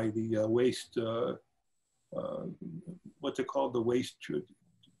seen by the waste, what's it called?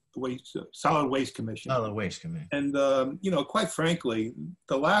 Solid Waste Commission. Solid Waste Commission. And, you know, quite frankly,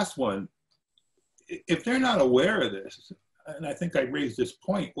 the last one, if they're not aware of this, and I think I raised this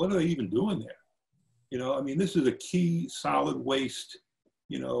point, what are they even doing there? You know, I mean, this is a key solid waste,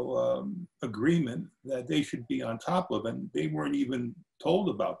 you know, agreement that they should be on top of, and they weren't even told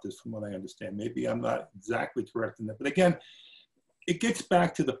about this from what I understand. Maybe I'm not exactly correct in that, but again, it gets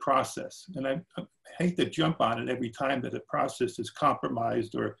back to the process. And I hate to jump on it every time that a process is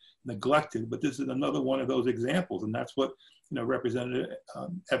compromised or neglected, but this is another one of those examples. And that's what, you know, Representative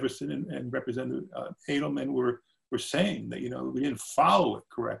Everson and Representative Edelman were saying, that, you know, we didn't follow it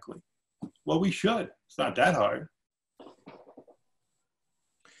correctly. Well, we should. It's not that hard.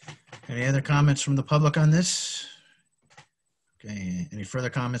 Any other comments from the public on this? Okay, any further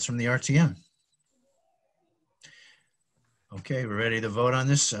comments from the RTM? Okay, we're ready to vote on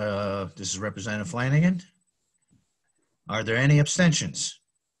this. This is Representative Flanagan. Are there any abstentions?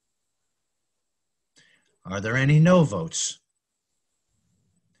 Are there any no votes?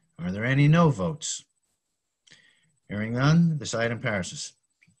 Are there any no votes? Hearing none, this item passes.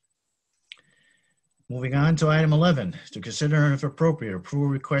 Moving on to item 11, to consider and if appropriate, approve a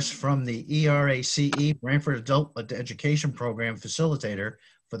request from the ERACE Branford Adult Education Program Facilitator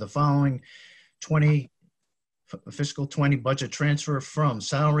for the following fiscal 20 budget transfer from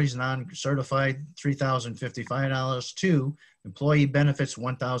salaries non-certified $3,055 to employee benefits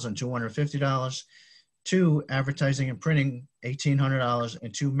 $1,250 to advertising and printing $1,800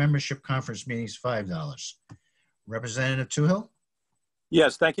 and to membership conference meetings $5. Representative Toohill?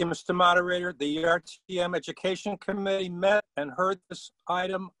 Yes, thank you, Mr. Moderator. The RTM Education Committee met and heard this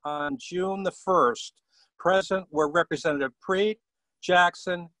item on June the 1st. Present were Representative Preet,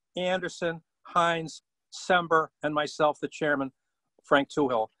 Jackson, Anderson, Hines, Sember, and myself, the chairman, Frank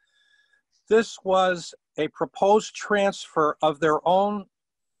Toohill. This was a proposed transfer of their own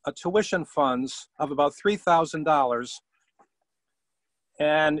tuition funds of about $3,000.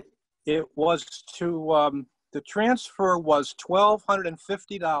 And it was to, the transfer was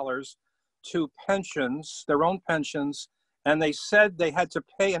 $1,250 to pensions, their own pensions, and they said they had to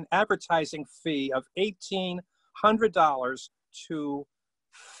pay an advertising fee of $1,800 to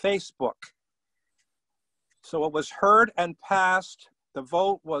Facebook. So it was heard and passed. The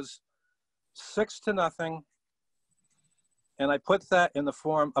vote was 6-0. And I put that in the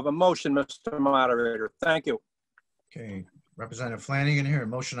form of a motion, Mr. Moderator. Thank you. Okay, Representative Flanagan here, a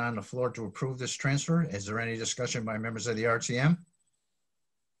motion on the floor to approve this transfer. Is there any discussion by members of the RTM?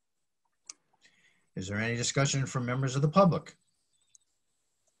 Is there any discussion from members of the public?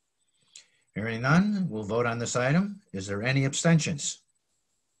 Hearing none, we'll vote on this item. Is there any abstentions?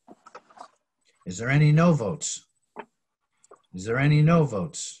 Is there any no votes? Is there any no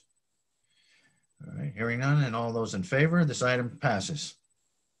votes? All right, hearing none and all those in favor, this item passes.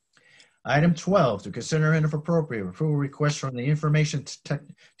 Item 12, to consider and if appropriate, approve a request from the Information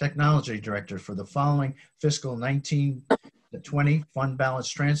Technology Director for the following fiscal 19-20 fund balance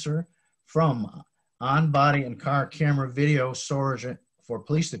transfer from on-body and car camera video storage for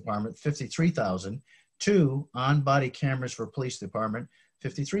police department, $53,000, to on-body cameras for police department,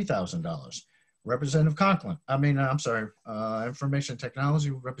 $53,000. Representative Conklin, Information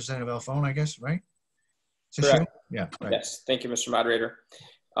Technology, Representative Alphone, I guess, right? Correct. Yeah, right. Yes, thank you, Mr. Moderator.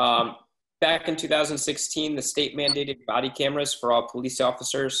 Back in 2016, the state mandated body cameras for all police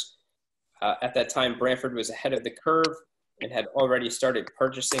officers. At that time, Branford was ahead of the curve and had already started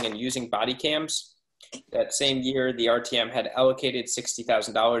purchasing and using body cams. That same year, the RTM had allocated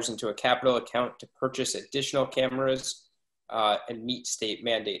 $60,000 into a capital account to purchase additional cameras and meet state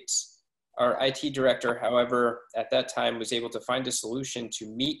mandates. Our IT director, however, at that time was able to find a solution to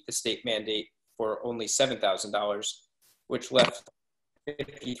meet the state mandate for only $7,000, which left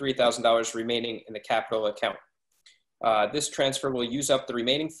 $53,000 remaining in the capital account. This transfer will use up the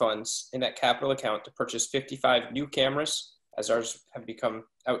remaining funds in that capital account to purchase 55 new cameras, as ours have become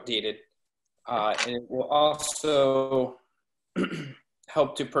outdated. And it will also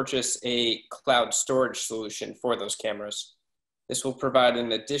help to purchase a cloud storage solution for those cameras. This will provide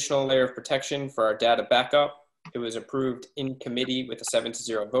an additional layer of protection for our data backup. It was approved in committee with a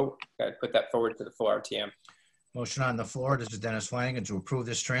 7-0 vote. I put that forward to the full RTM. Motion on the floor. This is Dennis Flanagan to approve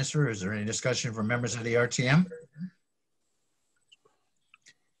this transfer. Is there any discussion from members of the RTM?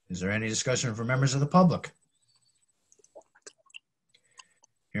 Is there any discussion from members of the public?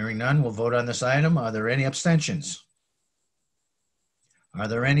 Hearing none, we'll vote on this item. Are there any abstentions? Are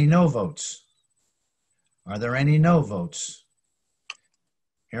there any no votes? Are there any no votes?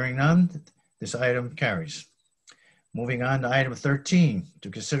 Hearing none, this item carries. Moving on to item 13, to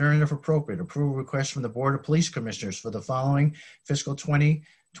consider and if appropriate, approve a request from the Board of Police Commissioners for the following fiscal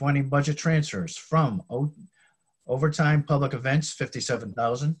 2020 budget transfers from overtime public events,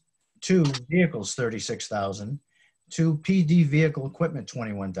 $57,000, to vehicles, $36,000, to PD vehicle equipment,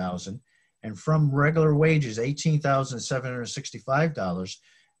 $21,000, and from regular wages, $18,765,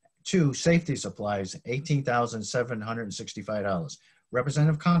 to safety supplies, $18,765.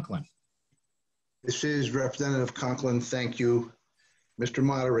 Representative Conklin. This is Representative Conklin. Thank you, Mr.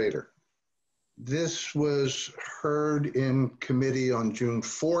 Moderator. This was heard in committee on June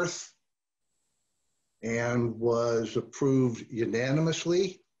 4th and was approved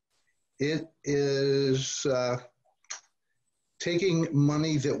unanimously. It is taking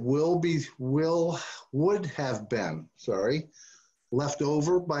money that would have been left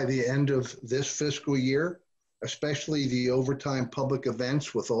over by the end of this fiscal year, especially the overtime public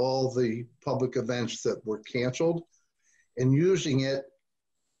events with all the public events that were canceled, and using it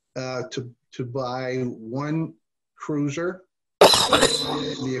to buy one cruiser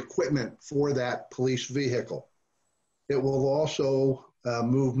and the equipment for that police vehicle. It will also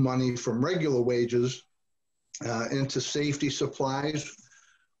move money from regular wages into safety supplies,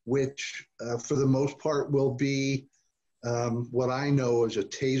 which for the most part will be what I know as a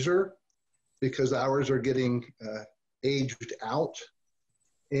taser, because ours are getting aged out.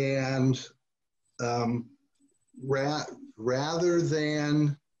 And rather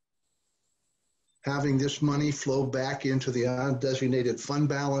than having this money flow back into the undesignated fund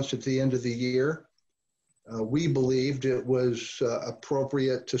balance at the end of the year, we believed it was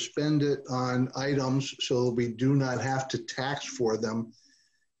appropriate to spend it on items so that we do not have to tax for them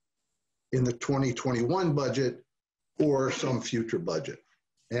in the 2021 budget or some future budget.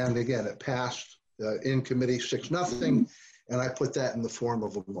 And again, it passed in committee 6-0, and I put that in the form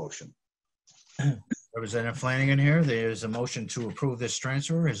of a motion. Representative Flanagan here. There's a motion to approve this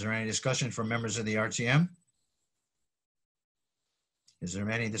transfer. Is there any discussion from members of the RTM? Is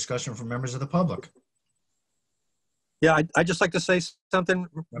there any discussion from members of the public? Yeah, I'd just like to say something,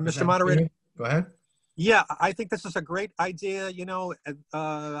 Mr. Moderator. Go ahead. Yeah, I think this is a great idea, you know,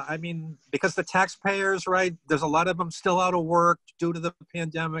 I mean, because the taxpayers, right, there's a lot of them still out of work due to the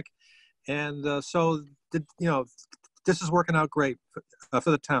pandemic. And so, you know, this is working out great for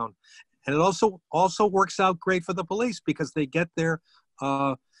the town. And it also works out great for the police because they get their,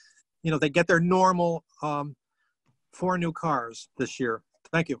 you know, they get their normal 4 new cars this year.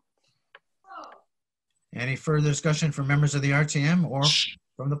 Thank you. Any further discussion from members of the RTM or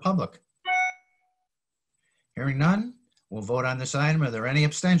from the public? Hearing none, we'll vote on this item. Are there any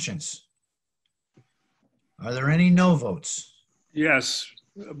abstentions? Are there any no votes? Yes.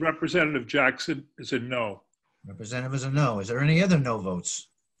 Representative Jackson is a no. Representative is a no. Is there any other no votes?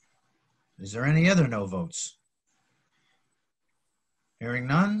 Is there any other no votes? Hearing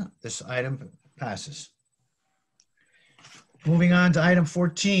none, this item passes. Moving on to item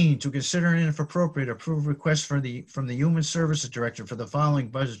 14, to consider and if appropriate, approve request from the Human Services Director for the following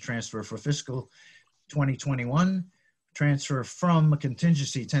budget transfer for fiscal 2021. Transfer from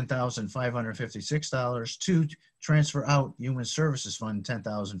contingency $10,556 to transfer out Human Services Fund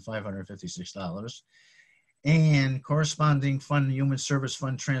 $10,556, and corresponding fund Human Service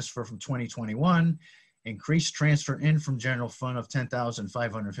Fund transfer from 2021, increase transfer in from general fund of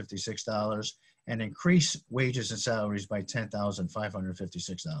 $10,556, and increase wages and salaries by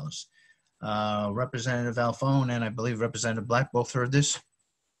 $10,556. Representative Alphone and I believe Representative Black both heard this.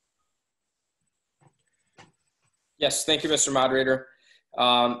 Yes, thank you, Mr. Moderator.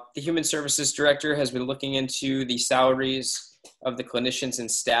 The Human Services Director has been looking into the salaries of the clinicians and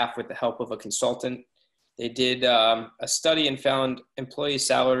staff with the help of a consultant. They did a study and found employee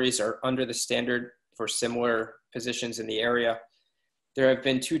salaries are under the standard for similar positions in the area. There have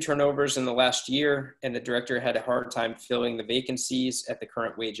been 2 turnovers in the last year, and the director had a hard time filling the vacancies at the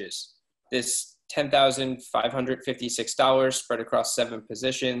current wages. This $10,556 spread across 7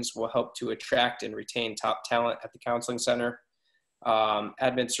 positions will help to attract and retain top talent at the counseling center.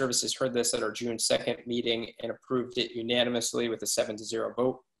 Admin Services heard this at our June 2nd meeting and approved it unanimously with a 7-0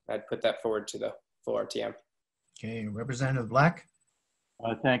 vote. I'd put that forward to the full RTM. Okay, Representative Black.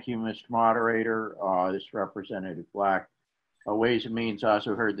 Thank you, Mr. Moderator. This is Representative Black. Ways and Means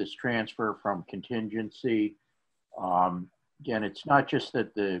also heard this transfer from contingency Again, it's not just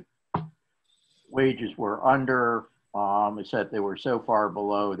that the wages were under, it's that they were so far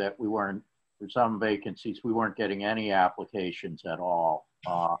below that we weren't, for some vacancies, we weren't getting any applications at all.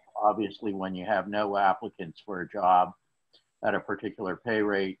 Obviously, when you have no applicants for a job at a particular pay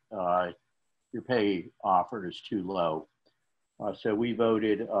rate, your pay offer is too low. So we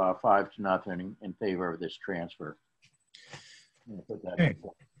voted 5-0 in favor of this transfer. Okay.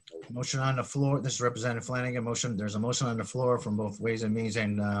 Motion on the floor. This is Representative Flanagan. There's a motion on the floor from both Ways and Means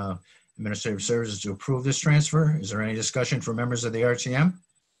and Administrative Services to approve this transfer. Is there any discussion for members of the RTM?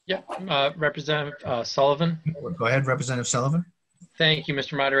 Yeah, Representative Sullivan. Go ahead, Representative Sullivan. Thank you,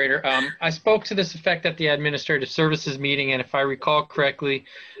 Mr. Moderator. I spoke to this effect at the Administrative Services meeting, and if I recall correctly,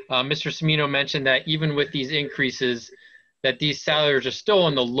 Mr. Semino mentioned that even with these increases, that these salaries are still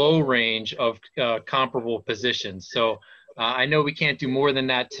in the low range of comparable positions. So I know we can't do more than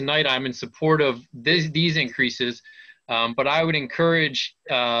that. Tonight, I'm in support of these increases, but I would encourage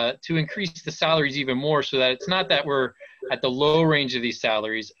to increase the salaries even more so that it's not that we're at the low range of these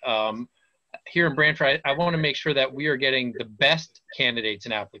salaries. Here in Branford, I want to make sure that we are getting the best candidates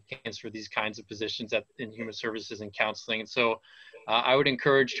and applicants for these kinds of positions in human services and counseling. And so I would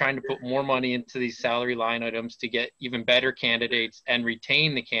encourage trying to put more money into these salary line items to get even better candidates and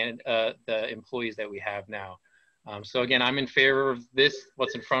retain the employees that we have now. So again, I'm in favor of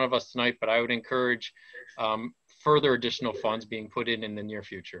what's in front of us tonight, but I would encourage further additional funds being put in the near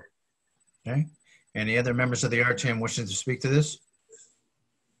future. Okay. Any other members of the RTM wishing to speak to this?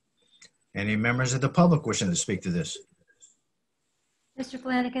 Any members of the public wishing to speak to this? Mr.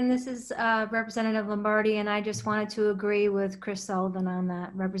 Flanagan, this is Representative Lombardi, and I just wanted to agree with Chris Sullivan on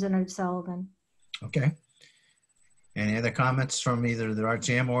that, Representative Sullivan. Okay. Any other comments from either the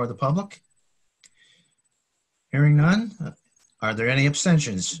RTM or the public? Hearing none. Are there any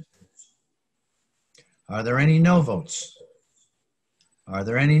abstentions? Are there any no votes? Are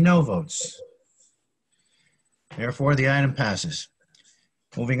there any no votes? Therefore, the item passes.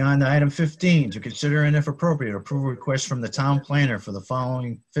 Moving on to item 15, to consider and if appropriate, approve a request from the town planner for the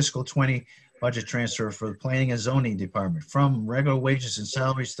following fiscal 20 budget transfer for the planning and zoning department from regular wages and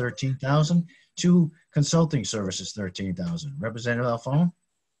salaries, $13,000 to consulting services, $13,000. Representative Alphone?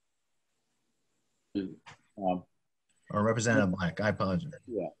 Or Representative Black, I apologize.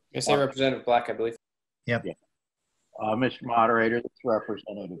 Yeah. I say Representative Black, I believe. Yep. Yeah. Mr. Moderator, this is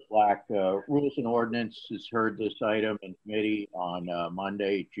Representative Black. Rules and Ordinances heard this item in committee on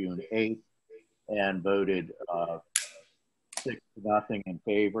Monday, June 8th, and voted 6-0 in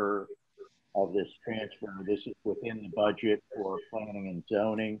favor of this transfer. This is within the budget for planning and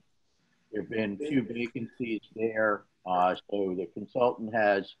zoning. There have been 2 vacancies there, so the consultant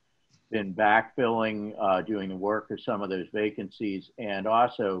has been backfilling, doing the work of some of those vacancies, and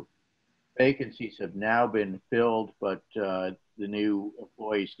also vacancies have now been filled, but the new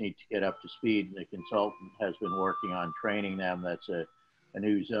employees need to get up to speed, and the consultant has been working on training them. That's a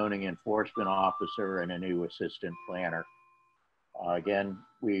new zoning enforcement officer and a new assistant planner. Again,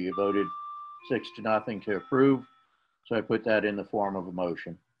 we voted 6-0 to approve, so I put that in the form of a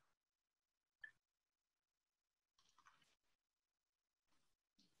motion.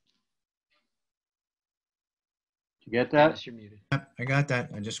 You get that? You're muted. Yep, I got that.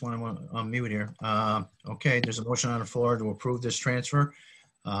 I just want to unmute here. Okay, there's a motion on the floor to approve this transfer.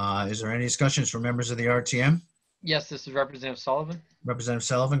 Is there any discussions from members of the RTM? Yes, this is Representative Sullivan. Representative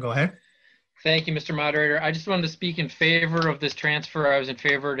Sullivan, go ahead. Thank you, Mr. Moderator. I just wanted to speak in favor of this transfer. I was in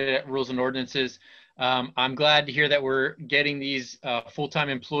favor of it, Rules and Ordinances. I'm glad to hear that we're getting these full-time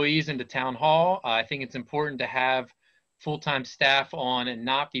employees into Town Hall. I think it's important to have full-time staff on and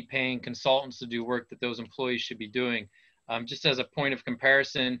not be paying consultants to do work that those employees should be doing. Just as a point of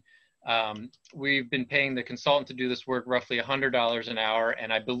comparison, we've been paying the consultant to do this work roughly $100 an hour,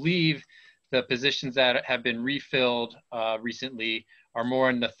 and I believe the positions that have been refilled recently are more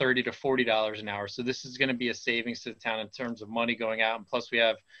in the $30 to $40 an hour. So this is going to be a savings to the town in terms of money going out, and plus we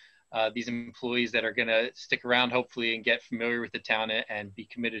have these employees that are going to stick around hopefully and get familiar with the town and be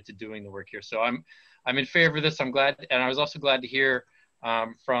committed to doing the work here. So I'm in favor of this. I'm glad, and I was also glad to hear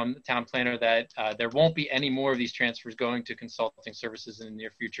from the town planner that there won't be any more of these transfers going to consulting services in the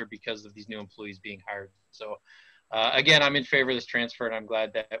near future because of these new employees being hired. So again, I'm in favor of this transfer, and I'm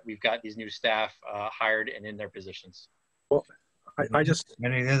glad that we've got these new staff hired and in their positions. Well, I just...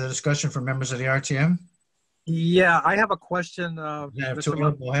 Any other discussion from members of the RTM? Yeah, I have a question. Go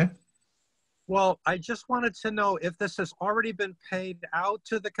ahead. Well, I just wanted to know if this has already been paid out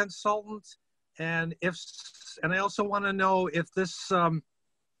to the consultant, and I also want to know if this,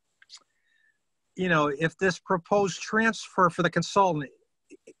 if this proposed transfer for the consultant,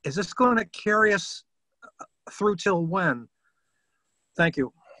 is this going to carry us through till when? Thank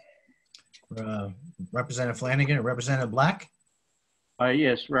you. Representative Flanagan and Representative Black?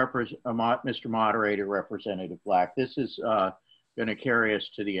 Yes, Mr. Moderator, Representative Black. This is going to carry us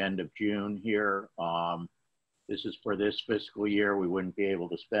to the end of June here. This is for this fiscal year. We wouldn't be able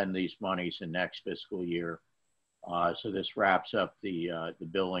to spend these monies in next fiscal year. So this wraps up the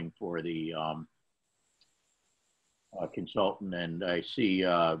billing for the consultant. And I see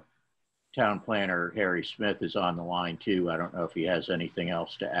Town Planner Harry Smith is on the line too. I don't know if he has anything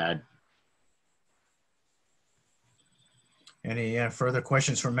else to add. Any further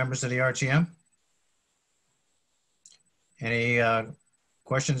questions from members of the RTM? Any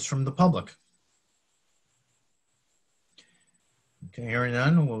questions from the public? Okay, hearing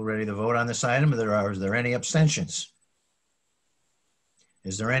none, we're ready to vote on this item. Is there any abstentions?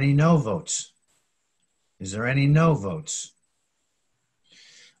 Is there any no votes? Is there any no votes?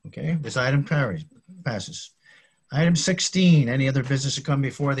 Okay, this item passes. Item 16, any other business to come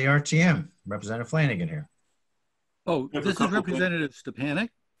before the RTM? Representative Flanagan here. Oh, this is Representative Stepanek.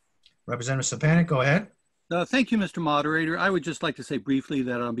 Representative Stepanek, go ahead. Thank you, Mr. Moderator. I would just like to say briefly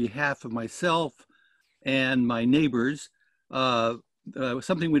that on behalf of myself and my neighbors,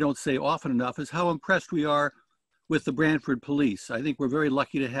 something we don't say often enough is how impressed we are with the Branford Police. I think we're very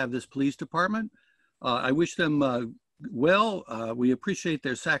lucky to have this police department. I wish them well. We appreciate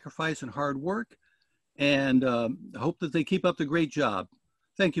their sacrifice and hard work, and hope that they keep up the great job.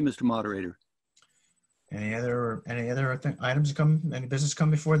 Thank you, Mr. Moderator. Any other items any business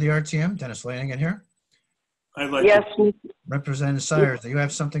come before the RTM? Dennis Flanagan here. Yes. Representative Sires, do you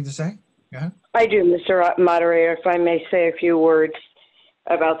have something to say? Go ahead. I do, Mr. Moderator, if I may say a few words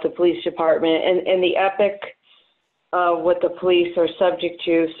about the police department and the epic what the police are subject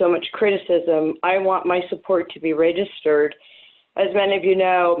to, so much criticism. I want my support to be registered. As many of you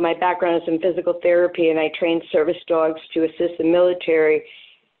know, my background is in physical therapy, and I train service dogs to assist the military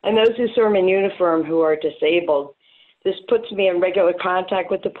and those who serve in uniform who are disabled. This puts me in regular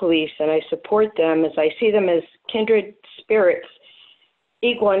contact with the police, and I support them as I see them as kindred spirits,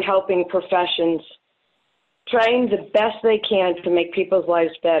 equal in helping professions, trying the best they can to make people's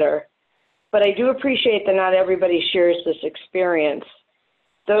lives better. But I do appreciate that not everybody shares this experience.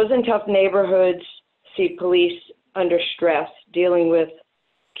 Those in tough neighborhoods see police under stress, dealing with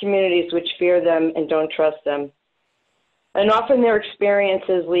communities which fear them and don't trust them. And often their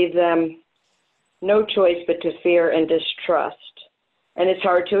experiences leave them no choice but to fear and distrust. And it's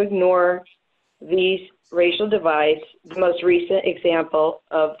hard to ignore these racial divides. The most recent example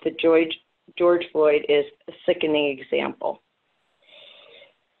of the George Floyd is a sickening example.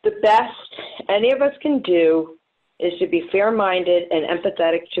 The best any of us can do is to be fair-minded and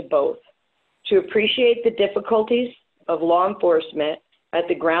empathetic to both, to appreciate the difficulties of law enforcement at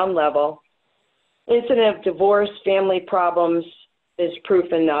the ground level. Incident of divorce, family problems is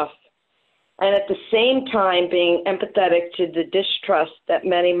proof enough. And at the same time, being empathetic to the distrust that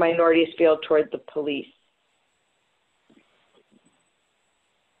many minorities feel toward the police.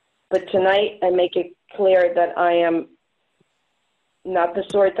 But tonight, I make it clear that I am not the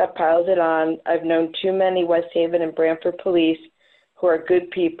sort that piles it on. I've known too many West Haven and Branford police who are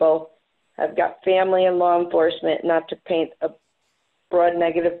good people. I've got family in law enforcement, not to paint a broad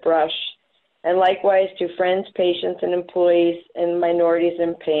negative brush. And likewise to friends, patients, and employees and minorities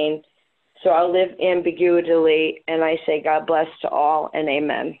in pain. So I'll live ambiguously, and I say God bless to all, and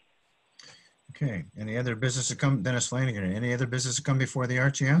amen. Okay, any other business to come, Dennis Flanagan, any other business to come before the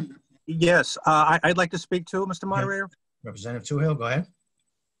RTM? Yes, I'd like to speak too, Mr. Moderator. Okay. Representative Toohill, go ahead.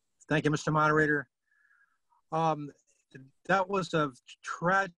 Thank you, Mr. Moderator. That was a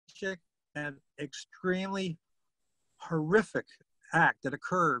tragic and extremely horrific act that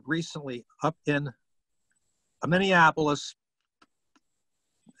occurred recently up in Minneapolis,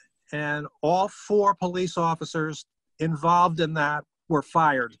 and all 4 police officers involved in that were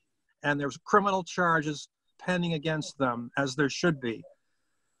fired, and there's criminal charges pending against them, as there should be.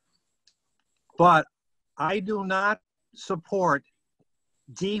 But I do not support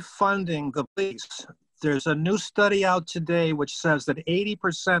defunding the police. There's a new study out today which says that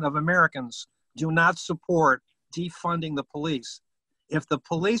 80% of Americans do not support defunding the police. If the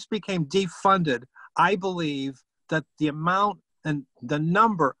police became defunded, I believe that the amount and the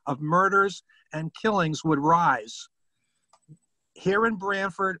number of murders and killings would rise. Here in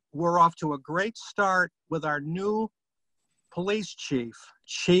Branford, we're off to a great start with our new police chief,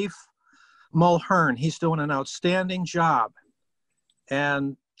 Chief Mulhern. He's doing an outstanding job.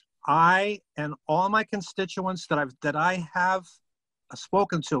 And I and all my constituents that I have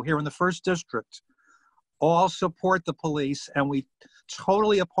spoken to here in the 1st District all support the police, and we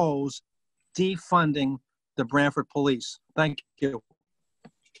totally oppose defunding the Branford Police. Thank you.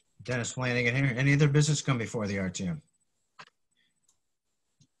 Dennis Flanagan here. Any other business come before the RTM?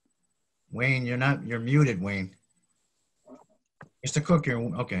 Wayne, you're muted, Wayne. Mr. Cook, you're,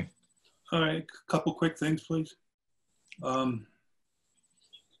 okay. All right, a couple quick things, please. You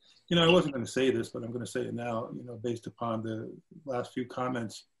know, I wasn't going to say this, but I'm going to say it now, you know, based upon the last few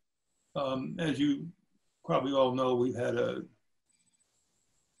comments. As you probably all know, we had a,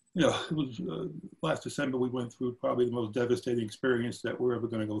 you know, it was last December, we went through probably the most devastating experience that we're ever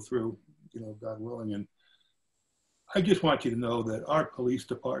going to go through, you know, God willing. And I just want you to know that our police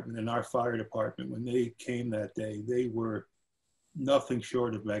department and our fire department, when they came that day, they were nothing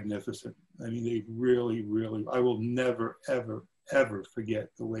short of magnificent. I mean, they really, really, I will never, ever, ever forget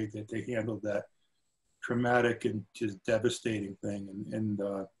the way that they handled that traumatic and just devastating thing. And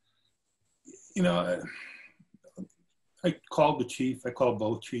you know, I called the chief, I called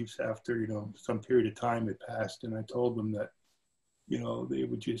both chiefs after, you know, some period of time had passed, and I told them that, you know, they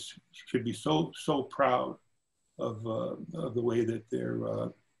would just, should be so proud of the way that their,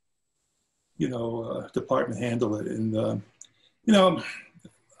 you know, department handled it. And, you know,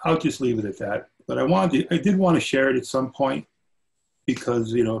 I'll just leave it at that. But I did want to share it at some point,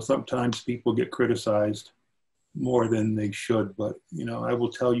 because, you know, sometimes people get criticized more than they should. But, you know, I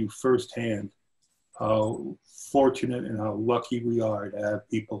will tell you firsthand how fortunate and how lucky we are to have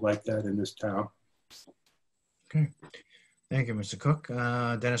people like that in this town. Okay. Thank you, Mr. Cook.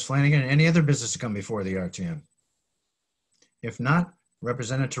 Dennis Flanagan, any other business to come before the RTM? If not,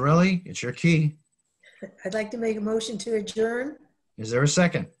 Representative Torelli, it's your key. I'd like to make a motion to adjourn. Is there a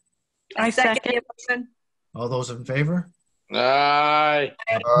second? I second the motion. All those in favor? Aye.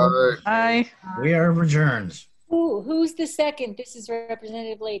 Aye. We are adjourned. Who's the second? This is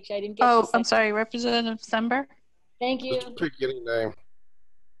Representative Leach. I didn't get Oh, the I'm second. sorry, Representative Sember. Thank you. Beginning name.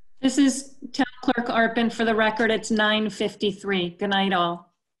 This is Town Clerk Arpin. For the record, it's 9:53. Good night,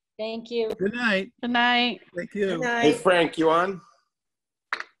 all. Thank you. Good night. Good night. Thank you. Good night. Hey, Frank, you on?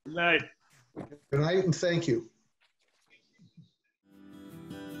 Good night. Good night and thank you.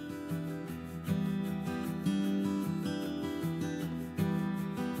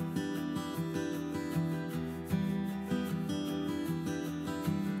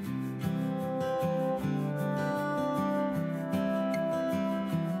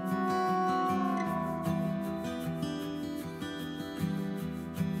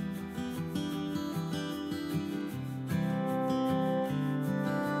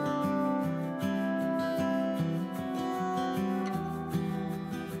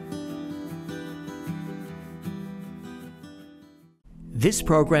 This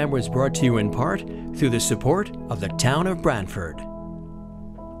program was brought to you in part through the support of the Town of Branford.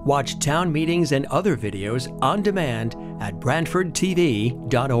 Watch town meetings and other videos on demand at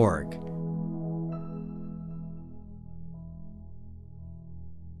BranfordTV.org.